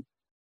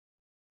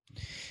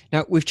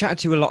 Now, we've chatted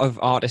to a lot of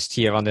artists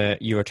here on the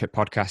Eurotrip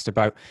podcast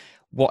about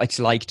what it's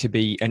like to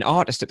be an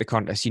artist at the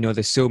contest.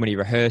 There's so many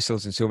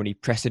rehearsals and so many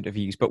press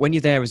interviews, but when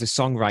you're there as a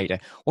songwriter,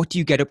 what do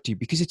you get up to?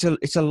 Because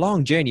it's a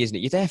long journey, isn't it?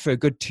 You're there for a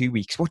good 2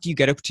 weeks. What do you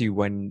get up to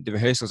when the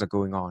rehearsals are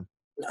going on?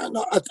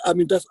 No, I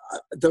mean, that's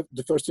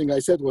the first thing I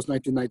said was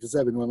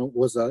 1997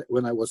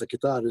 when I was a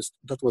guitarist.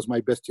 That was my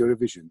best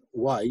Eurovision.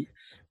 Why?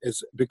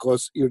 Is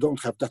because you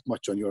don't have that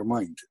much on your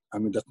mind. I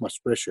mean, that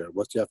much pressure.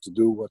 What you have to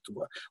do,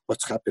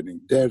 what's happening.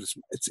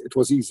 It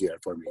was easier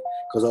for me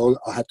because all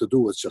I had to do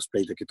was just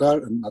play the guitar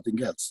and nothing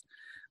else.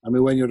 I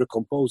mean, when you're a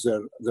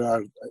composer, there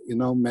are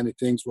many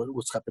things.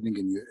 What's happening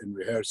in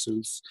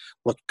rehearsals?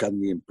 What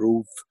can we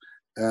improve?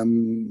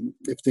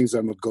 If things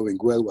are not going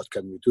well, what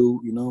can we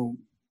do?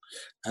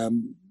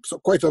 So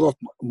quite a lot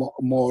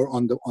more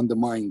on the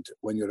mind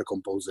when you're a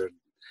composer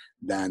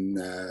than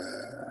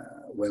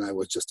when I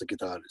was just a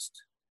guitarist.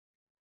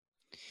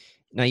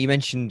 Now, you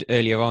mentioned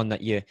earlier on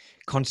that you're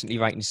constantly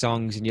writing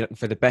songs and you're looking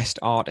for the best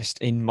artist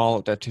in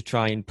Malta to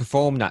try and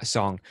perform that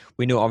song.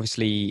 We know,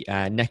 obviously,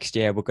 next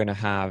year we're going to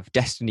have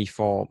Destiny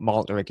for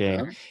Malta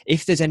again. Yeah.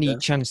 If there's any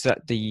chance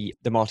that the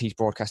Maltese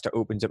broadcaster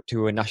opens up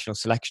to a national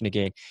selection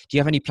again, do you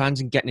have any plans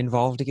in getting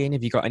involved again?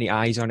 Have you got any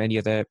eyes on any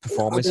other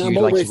performers you'd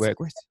like to work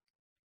with?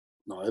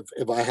 No,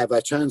 if I have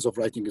a chance of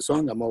writing a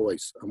song, I'm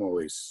always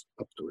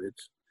up to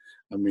it.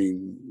 I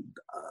mean,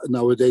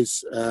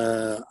 nowadays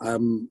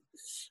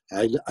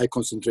I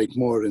concentrate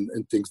more in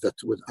things that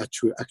would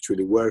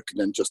actually work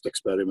than just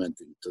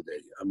experimenting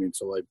today. I mean,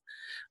 so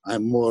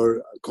I'm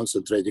more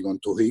concentrating on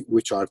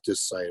which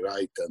artists I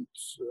write and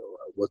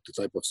what the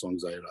type of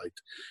songs I write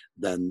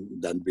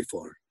than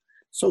before.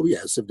 So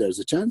yes, if there's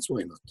a chance,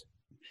 why not?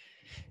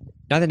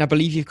 Now then, I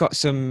believe you've got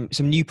some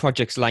new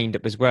projects lined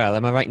up as well.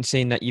 Am I right in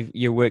saying that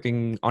you're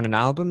working on an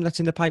album that's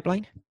in the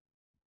pipeline?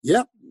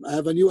 Yeah, I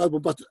have a new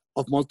album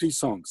of Maltese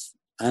songs.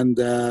 And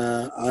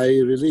I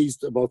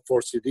released about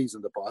 4 CDs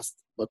in the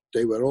past, but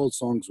they were all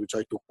songs which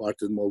I took part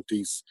in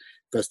Maltese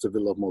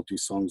Festival of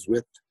Maltese Songs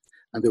with.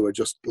 And they were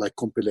just like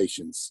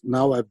compilations.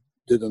 Now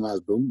did an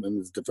album, and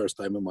it's the first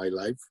time in my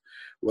life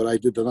where I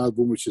did an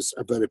album which is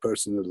a very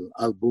personal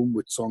album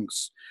with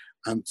songs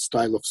and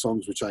style of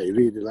songs which I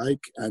really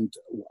like. And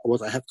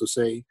what I have to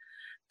say,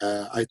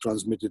 I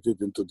transmitted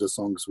it into the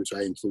songs which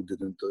I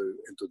included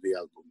into the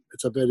album.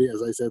 It's a very,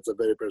 as I said, it's a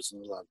very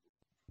personal album.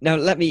 Now,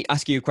 let me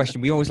ask you a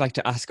question. We always like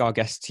to ask our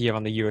guests here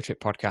on the Eurotrip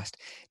podcast,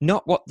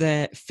 not what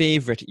their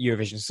favourite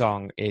Eurovision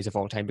song is of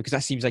all time, because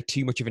that seems like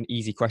too much of an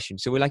easy question.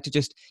 So we like to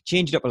just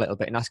change it up a little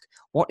bit and ask,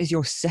 what is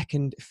your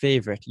second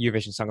favourite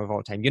Eurovision song of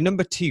all time? Your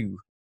number two?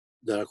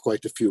 There are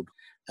quite a few.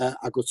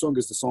 A Good Song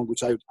is the song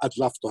which I'd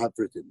love to have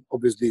written.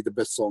 Obviously, the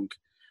best song,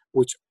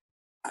 which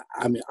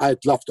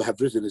I'd love to have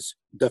written, is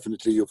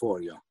definitely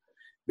Euphoria,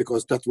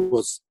 because that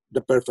was the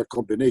perfect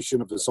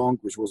combination of a song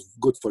which was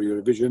good for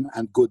Eurovision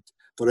and good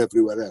for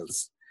everywhere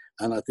else.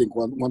 And I think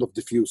one of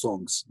the few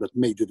songs that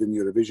made it in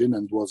Eurovision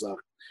and was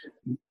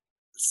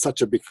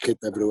such a big hit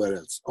everywhere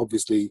else.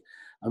 Obviously,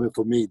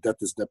 for me, that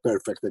is the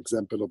perfect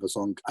example of a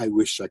song I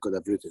wish I could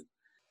have written.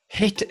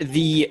 Hit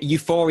the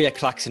Euphoria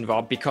klaxon,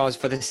 Rob, because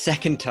for the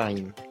second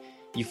time,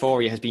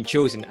 Euphoria has been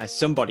chosen as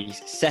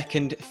somebody's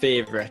second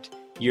favourite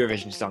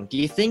Eurovision song. Do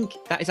you think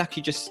that is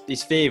actually just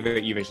his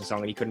favourite Eurovision song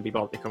and he couldn't be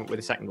bothered to come up with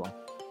a second one?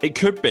 It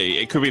could be.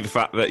 It could be the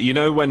fact that,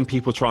 when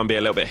people try and be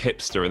a little bit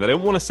hipster and they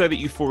don't want to say that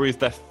Euphoria is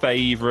their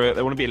favourite,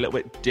 they want to be a little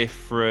bit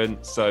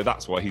different. So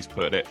that's why he's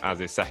put it as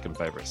his second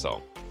favourite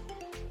song.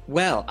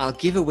 Well, I'll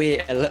give away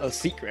a little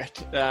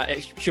secret.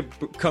 It should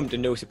come to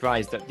no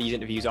surprise that these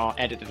interviews are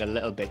edited a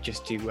little bit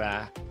just to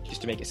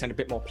make it sound a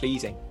bit more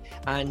pleasing.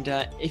 And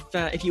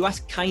if you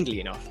ask kindly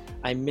enough,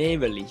 I may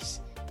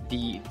release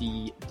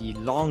the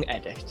long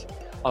edit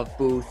of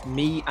both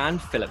me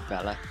and Philip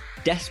Vella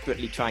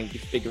desperately trying to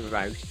figure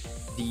out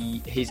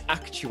his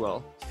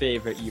actual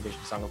favourite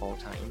Eurovision song of all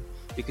time,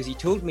 because he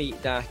told me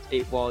that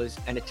it was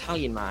an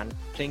Italian man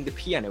playing the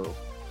piano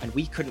and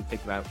we couldn't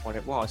figure out what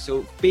it was.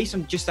 So based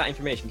on just that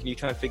information, can you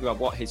try and figure out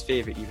what his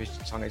favourite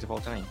Eurovision song is of all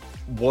time?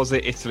 Was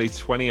it Italy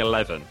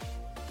 2011?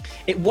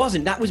 It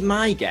wasn't. That was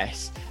my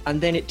guess. And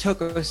then it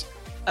took us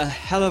a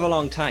hell of a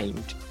long time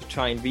to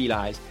try and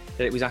realise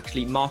that it was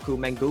actually Marco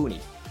Mengoni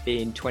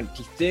in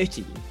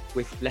 2013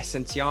 with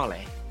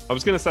L'Essenziale. I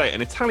was going to say,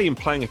 an Italian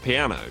playing a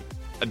piano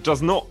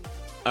does not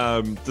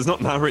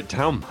narrow it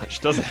down much,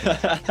 does it?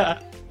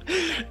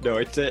 No,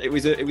 it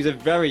was a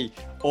very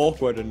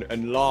awkward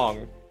and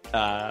long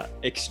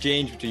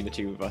exchange between the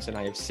two of us, and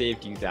I have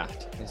saved you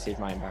that and saved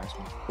my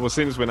embarrassment. Well, as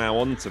soon as we're now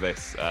on to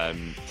this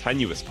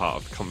tenuous part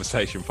of the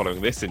conversation following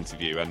this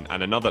interview and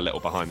another little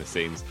behind the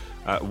scenes,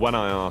 when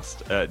I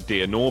asked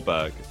Dia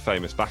Norberg,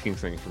 famous backing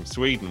singer from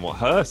Sweden, what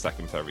her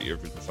second favourite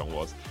Eurovision song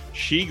was,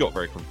 she got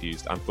very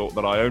confused and thought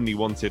that I only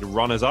wanted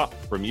runners-up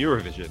from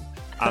Eurovision,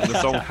 and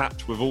the song had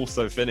to have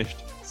also finished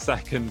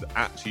second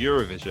at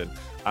Eurovision,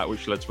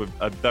 which led to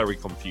a very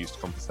confused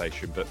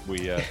conversation. But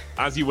we,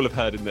 as you will have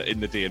heard in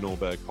the Dia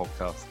Norberg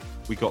podcast,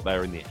 we got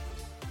there in the end.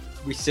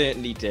 We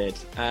certainly did.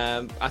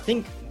 I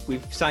think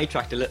we've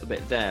sidetracked a little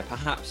bit there,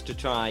 perhaps to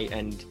try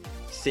and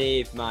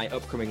save my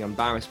upcoming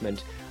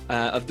embarrassment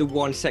of the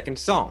 1 second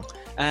song.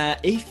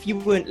 If you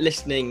weren't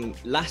listening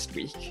last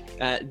week,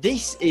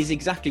 this is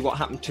exactly what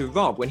happened to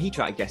Rob when he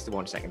tried to guess the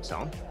 1 second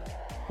song.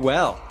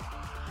 Well,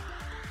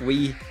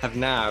 we have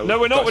now... No,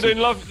 we're not. We're doing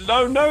Love...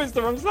 No, it's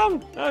the wrong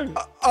song. No.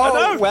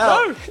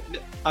 No.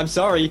 I'm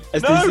sorry.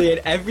 As they say in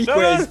every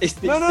quiz, it's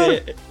they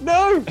say...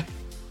 No,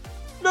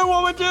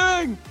 what we're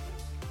doing.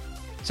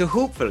 So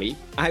hopefully,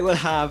 I will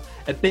have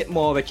a bit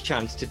more of a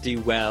chance to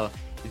do well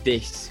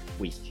this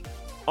week.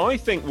 I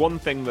think one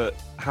thing that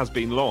has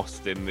been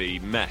lost in the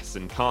mess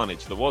and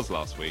carnage that was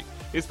last week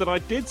is that I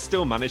did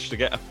still manage to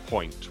get a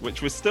point,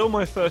 which was still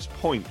my first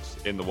point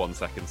in the 1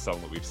 second song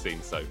that we've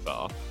seen so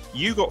far.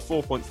 You got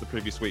 4 points the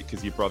previous week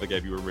because your brother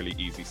gave you a really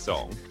easy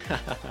song,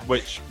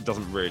 which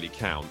doesn't really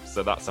count,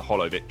 so that's a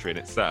hollow victory in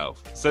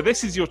itself. So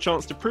this is your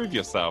chance to prove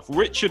yourself.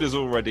 Richard has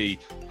already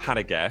had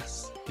a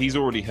guess. He's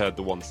already heard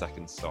the 1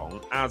 second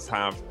song, as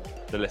have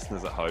the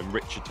listeners at home.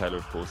 Richard Taylor,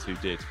 of course, who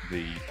did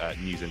the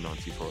News in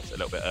 90 for us a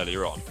little bit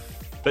earlier on.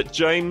 But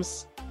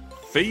James,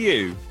 for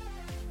you,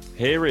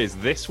 here is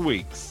this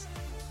week's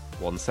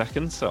 1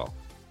 second song.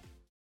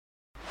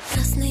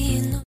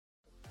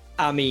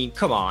 I mean,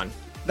 come on.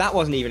 That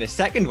wasn't even a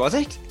second, was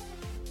it?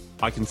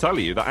 I can tell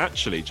you that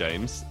actually,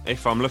 James,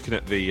 if I'm looking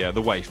at the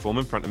waveform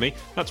in front of me,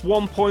 that's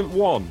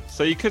 1.1.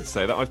 So you could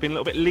say that I've been a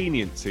little bit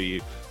lenient to you.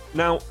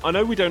 Now, I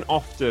know we don't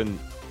often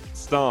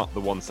start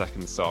the 1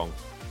 second song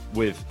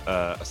with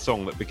a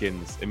song that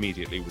begins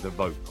immediately with a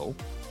vocal,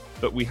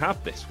 but we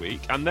have this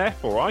week, and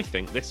therefore I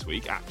think this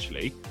week,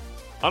 actually,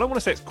 I don't want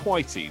to say it's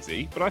quite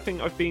easy, but I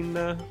think I've been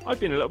a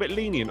little bit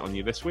lenient on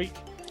you this week.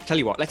 Tell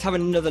you what, let's have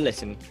another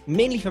listen,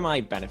 mainly for my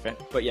benefit,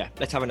 but yeah,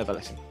 let's have another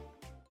listen.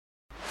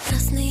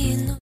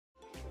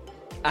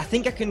 I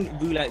think I can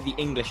rule out the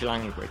English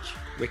language,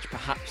 which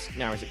perhaps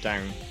narrows it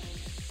down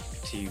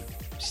to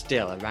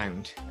still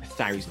around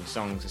 1,000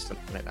 songs or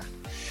something like that.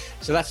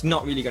 So that's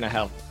not really going to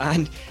help.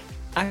 And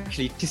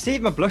actually, to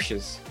save my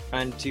blushes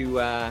and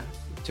to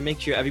to make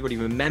sure everybody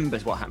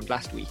remembers what happened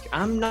last week,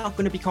 I'm not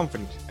going to be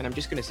confident, and I'm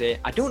just going to say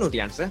I don't know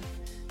the answer,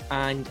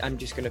 and I'm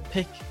just going to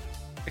pick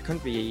a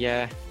country, a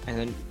year, and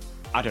then,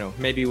 I don't know,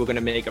 maybe we're going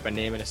to make up a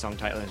name and a song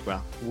title as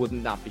well.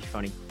 Wouldn't that be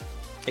funny?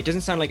 It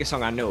doesn't sound like a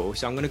song I know,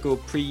 so I'm going to go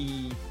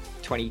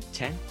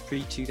pre-2010,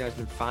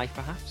 pre-2005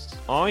 perhaps.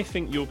 I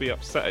think you'll be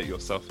upset at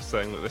yourself for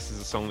saying that this is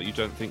a song that you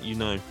don't think you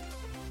know.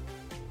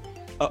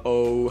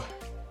 Uh-oh.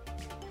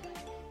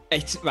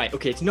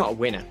 It's not a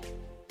winner.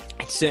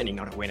 It's certainly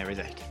not a winner, is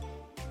it?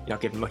 You're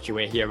not giving much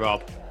away here,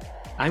 Rob.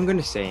 I'm going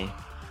to say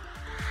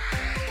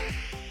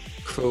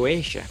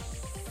Croatia,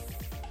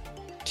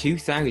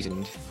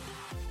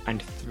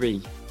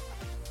 2003.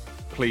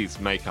 Please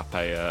make up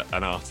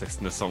an artist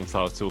and a song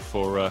title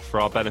for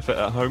our benefit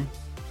at home.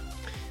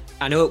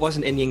 I know it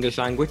wasn't in the English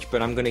language,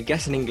 but I'm going to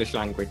guess an English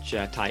language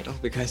title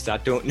because I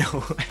don't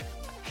know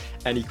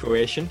any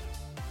Croatian.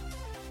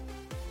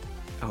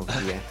 Oh,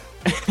 yeah.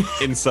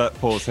 Insert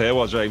pause here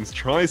while James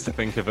tries to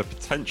think of a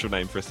potential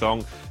name for a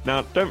song.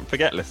 Now, don't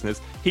forget,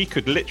 listeners, he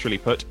could literally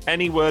put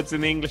any words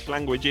in the English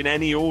language in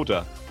any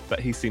order,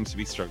 but he seems to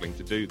be struggling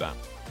to do that.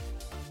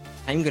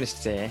 I'm going to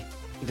say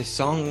the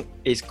song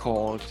is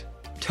called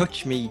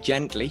Touch Me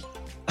Gently.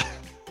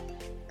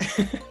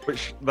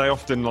 Which they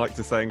often like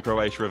to say in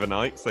Croatia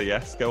overnight, so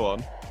yes, go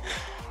on.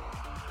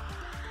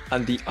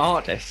 And the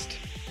artist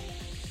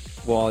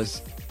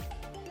was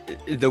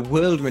the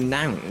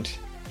world-renowned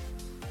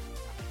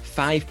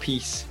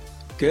 5-piece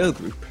girl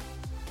group,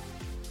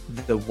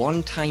 the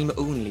One Time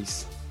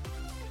Onlys.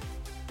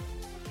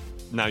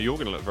 Now you're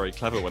going to look very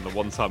clever when the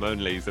One Time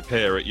Onlys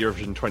appear at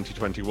Eurovision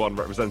 2021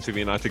 representing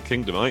the United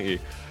Kingdom, aren't you?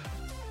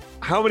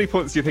 How many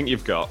points do you think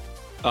you've got?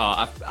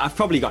 Oh, I've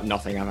probably got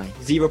nothing, have I?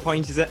 0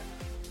 points, is it?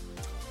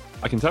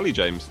 I can tell you,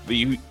 James, that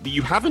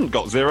you haven't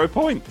got 0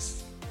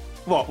 points.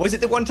 What, was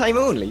it the One Time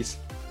Onlys?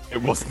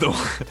 It was the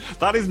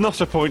That is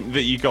not a point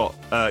that you got.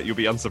 You'll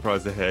be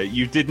unsurprised to hear.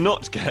 You did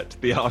not get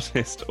the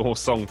artist or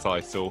song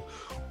title,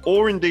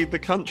 or indeed the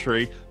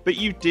country, but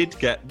you did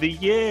get the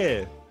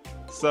year.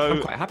 So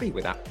I'm quite happy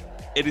with that.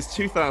 It is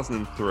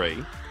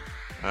 2003.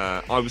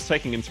 I was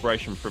taking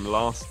inspiration from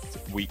last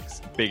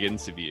week's big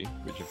interview,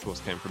 which of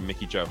course came from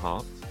Mickey Jo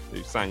Hart,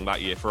 who sang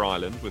that year for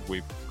Ireland with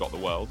We've Got the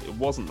World. It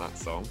wasn't that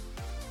song,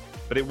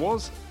 but it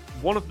was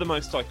one of the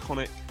most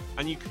iconic,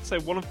 and you could say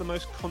one of the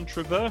most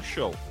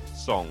controversial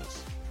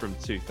songs from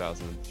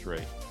 2003.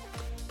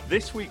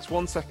 This week's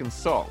 1 second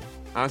song,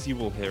 as you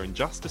will hear in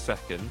just a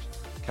second,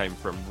 came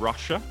from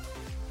Russia.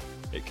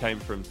 It came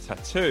from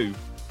Tattoo,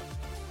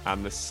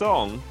 and the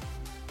song,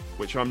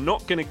 which I'm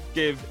not going to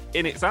give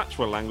in its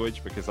actual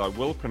language because I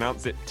will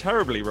pronounce it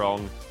terribly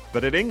wrong,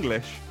 but in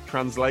English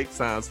translates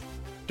as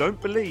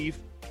 "Don't believe,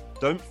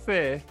 don't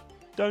fear,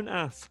 don't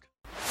ask."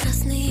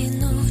 Разные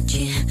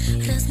ночи,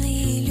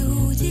 разные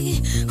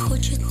люди,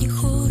 хочет, не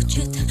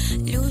хочет,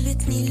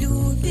 любит, не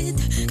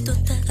любит,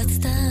 кто-то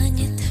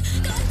отстанет.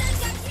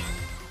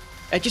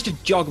 Just to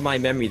jog my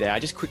memory there, I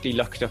just quickly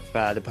looked up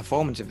the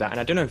performance of that, and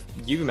I don't know if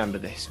you remember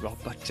this, Rob,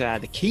 but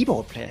the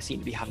keyboard player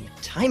seemed to be having the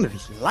time of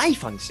his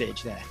life on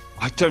stage there.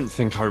 I don't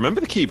think I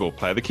remember the keyboard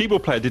player. The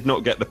keyboard player did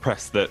not get the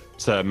press that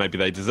maybe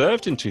they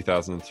deserved in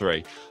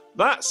 2003.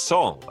 That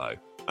song, though,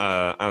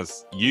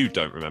 as you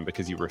don't remember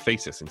because you were a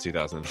fetus in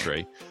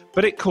 2003,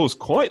 but it caused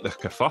quite the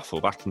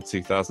kerfuffle back in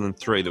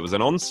 2003. There was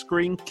an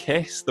on-screen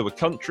kiss, there were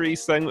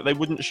countries saying that they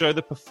wouldn't show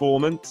the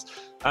performance,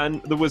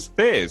 and there was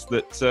fears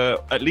that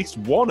at least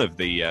one of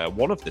the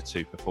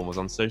two performers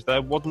on stage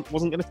there wasn't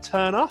going to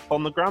turn up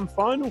on the grand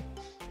final.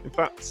 In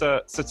fact,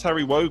 Sir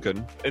Terry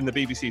Wogan in the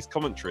BBC's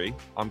commentary,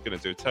 I'm going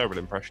to do a terrible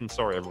impression,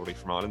 sorry everybody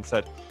from Ireland,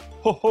 said,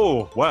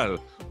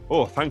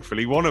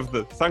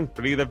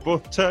 thankfully they've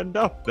both turned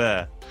up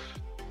there.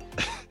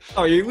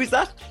 Oh, who was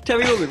that?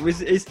 Terry Wogan?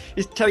 Is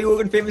Terry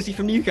Wogan famously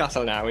from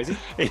Newcastle now, is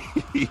he?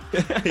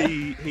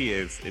 He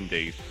is,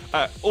 indeed.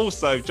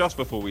 Also, just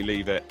before we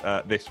leave it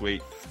this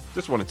week,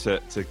 just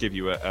wanted to give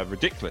you a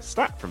ridiculous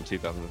stat from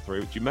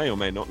 2003, which you may or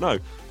may not know.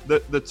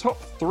 The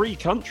top 3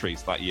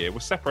 countries that year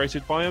were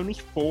separated by only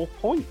 4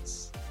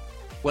 points.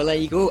 Well, there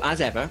you go. As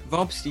ever,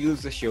 Rob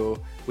steals the show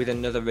with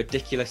another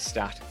ridiculous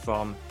stat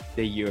from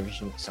the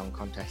Eurovision Song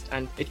Contest.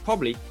 And it's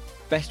probably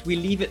best we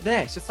leave it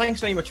there. So thanks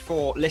very much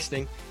for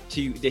listening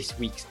to this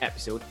week's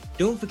episode.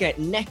 Don't forget,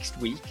 next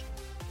week,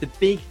 the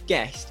big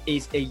guest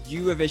is a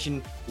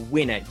Eurovision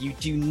winner. You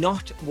do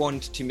not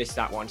want to miss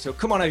that one. So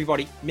come on,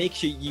 everybody, make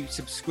sure you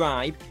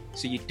subscribe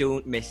so you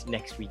don't miss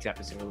next week's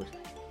episode.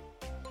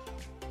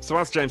 So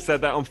as James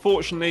said that,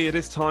 unfortunately, it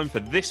is time for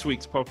this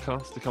week's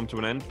podcast to come to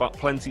an end, but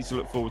plenty to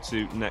look forward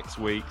to next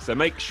week. So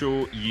make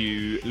sure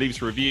you leave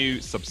us a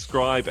review,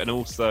 subscribe, and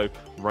also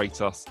rate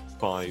us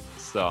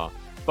 5-star.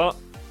 But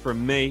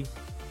from me,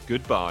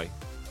 goodbye.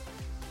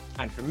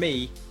 And from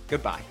me,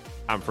 goodbye.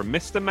 And from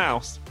Mr.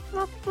 Mouse,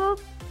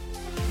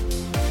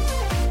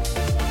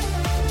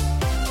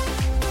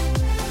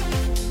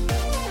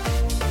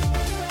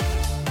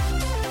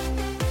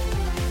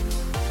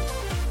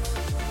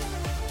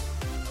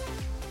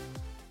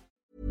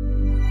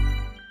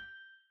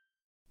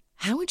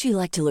 How would would you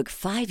like to look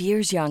 5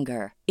 years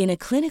younger? In a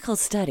clinical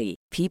study,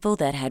 people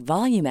that had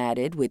volume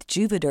added with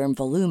Juvederm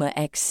Voluma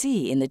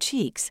XC in the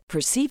cheeks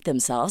perceived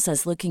themselves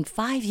as looking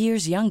 5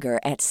 years younger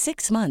at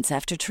 6 months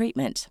after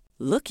treatment.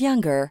 Look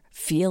younger,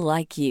 feel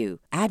like you.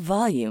 Add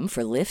volume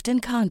for lift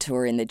and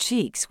contour in the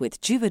cheeks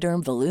with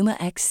Juvederm Voluma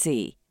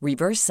XC.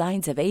 Reverse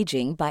signs of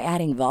aging by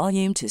adding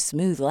volume to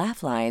smooth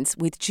laugh lines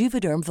with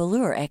Juvederm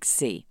Volure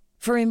XC.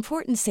 For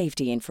important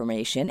safety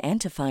information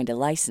and to find a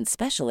licensed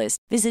specialist,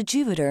 visit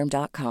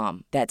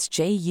Juvederm.com. That's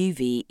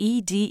JUVEDERM.com.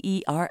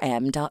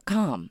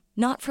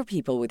 Not for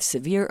people with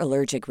severe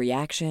allergic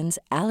reactions,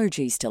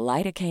 allergies to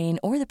lidocaine,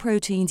 or the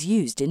proteins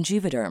used in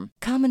Juvederm.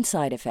 Common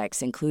side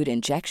effects include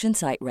injection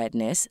site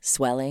redness,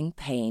 swelling,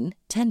 pain,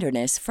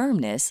 tenderness,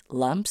 firmness,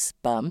 lumps,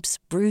 bumps,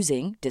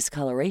 bruising,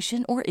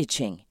 discoloration, or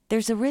itching.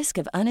 There's a risk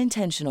of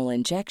unintentional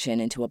injection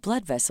into a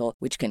blood vessel,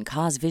 which can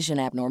cause vision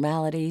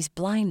abnormalities,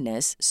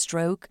 blindness,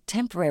 stroke,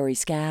 temporary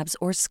scabs,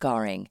 or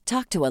scarring.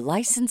 Talk to a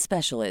licensed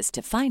specialist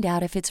to find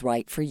out if it's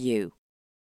right for you.